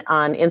then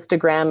on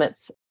Instagram,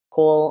 it's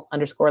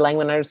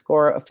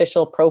Nicole_Langman_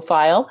 official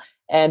profile,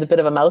 and a bit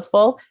of a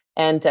mouthful.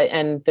 And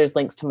there's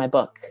links to my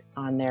book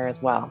on there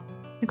as well.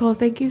 Nicole,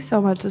 thank you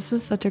so much. This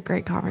was such a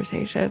great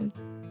conversation.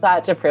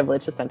 Such a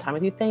privilege to spend time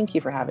with you. Thank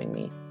you for having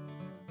me.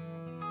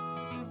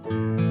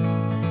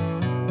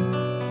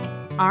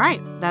 All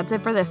right, that's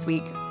it for this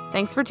week.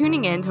 Thanks for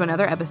tuning in to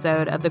another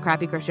episode of the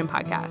Crappy Christian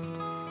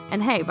Podcast.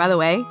 And hey, by the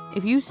way,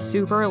 if you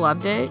super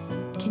loved it,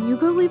 can you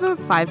go leave a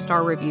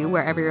 5-star review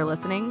wherever you're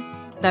listening?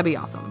 That'd be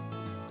awesome.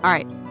 All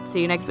right,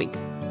 see you next week.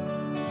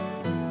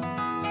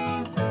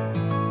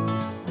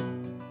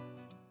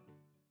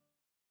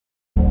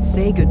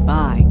 say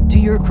goodbye to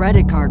your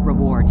credit card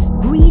rewards.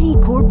 Greedy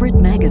corporate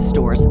mega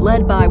stores,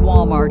 led by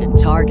Walmart and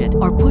Target,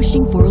 are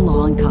pushing for a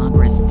law in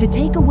Congress to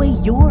take away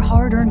your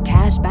hard-earned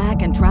cash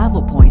back and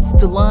travel points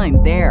to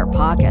line their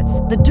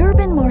pockets. The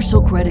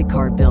Durbin-Marshall credit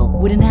card bill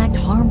would enact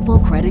harmful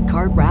credit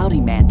card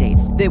routing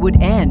mandates that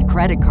would end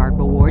credit card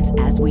rewards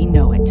as we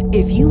know it.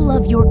 If you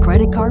love your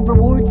credit card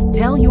rewards,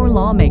 tell your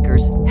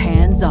lawmakers,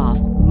 hands off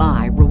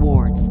my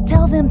rewards.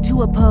 Tell them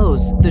to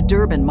oppose the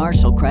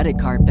Durbin-Marshall credit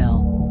card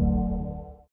bill.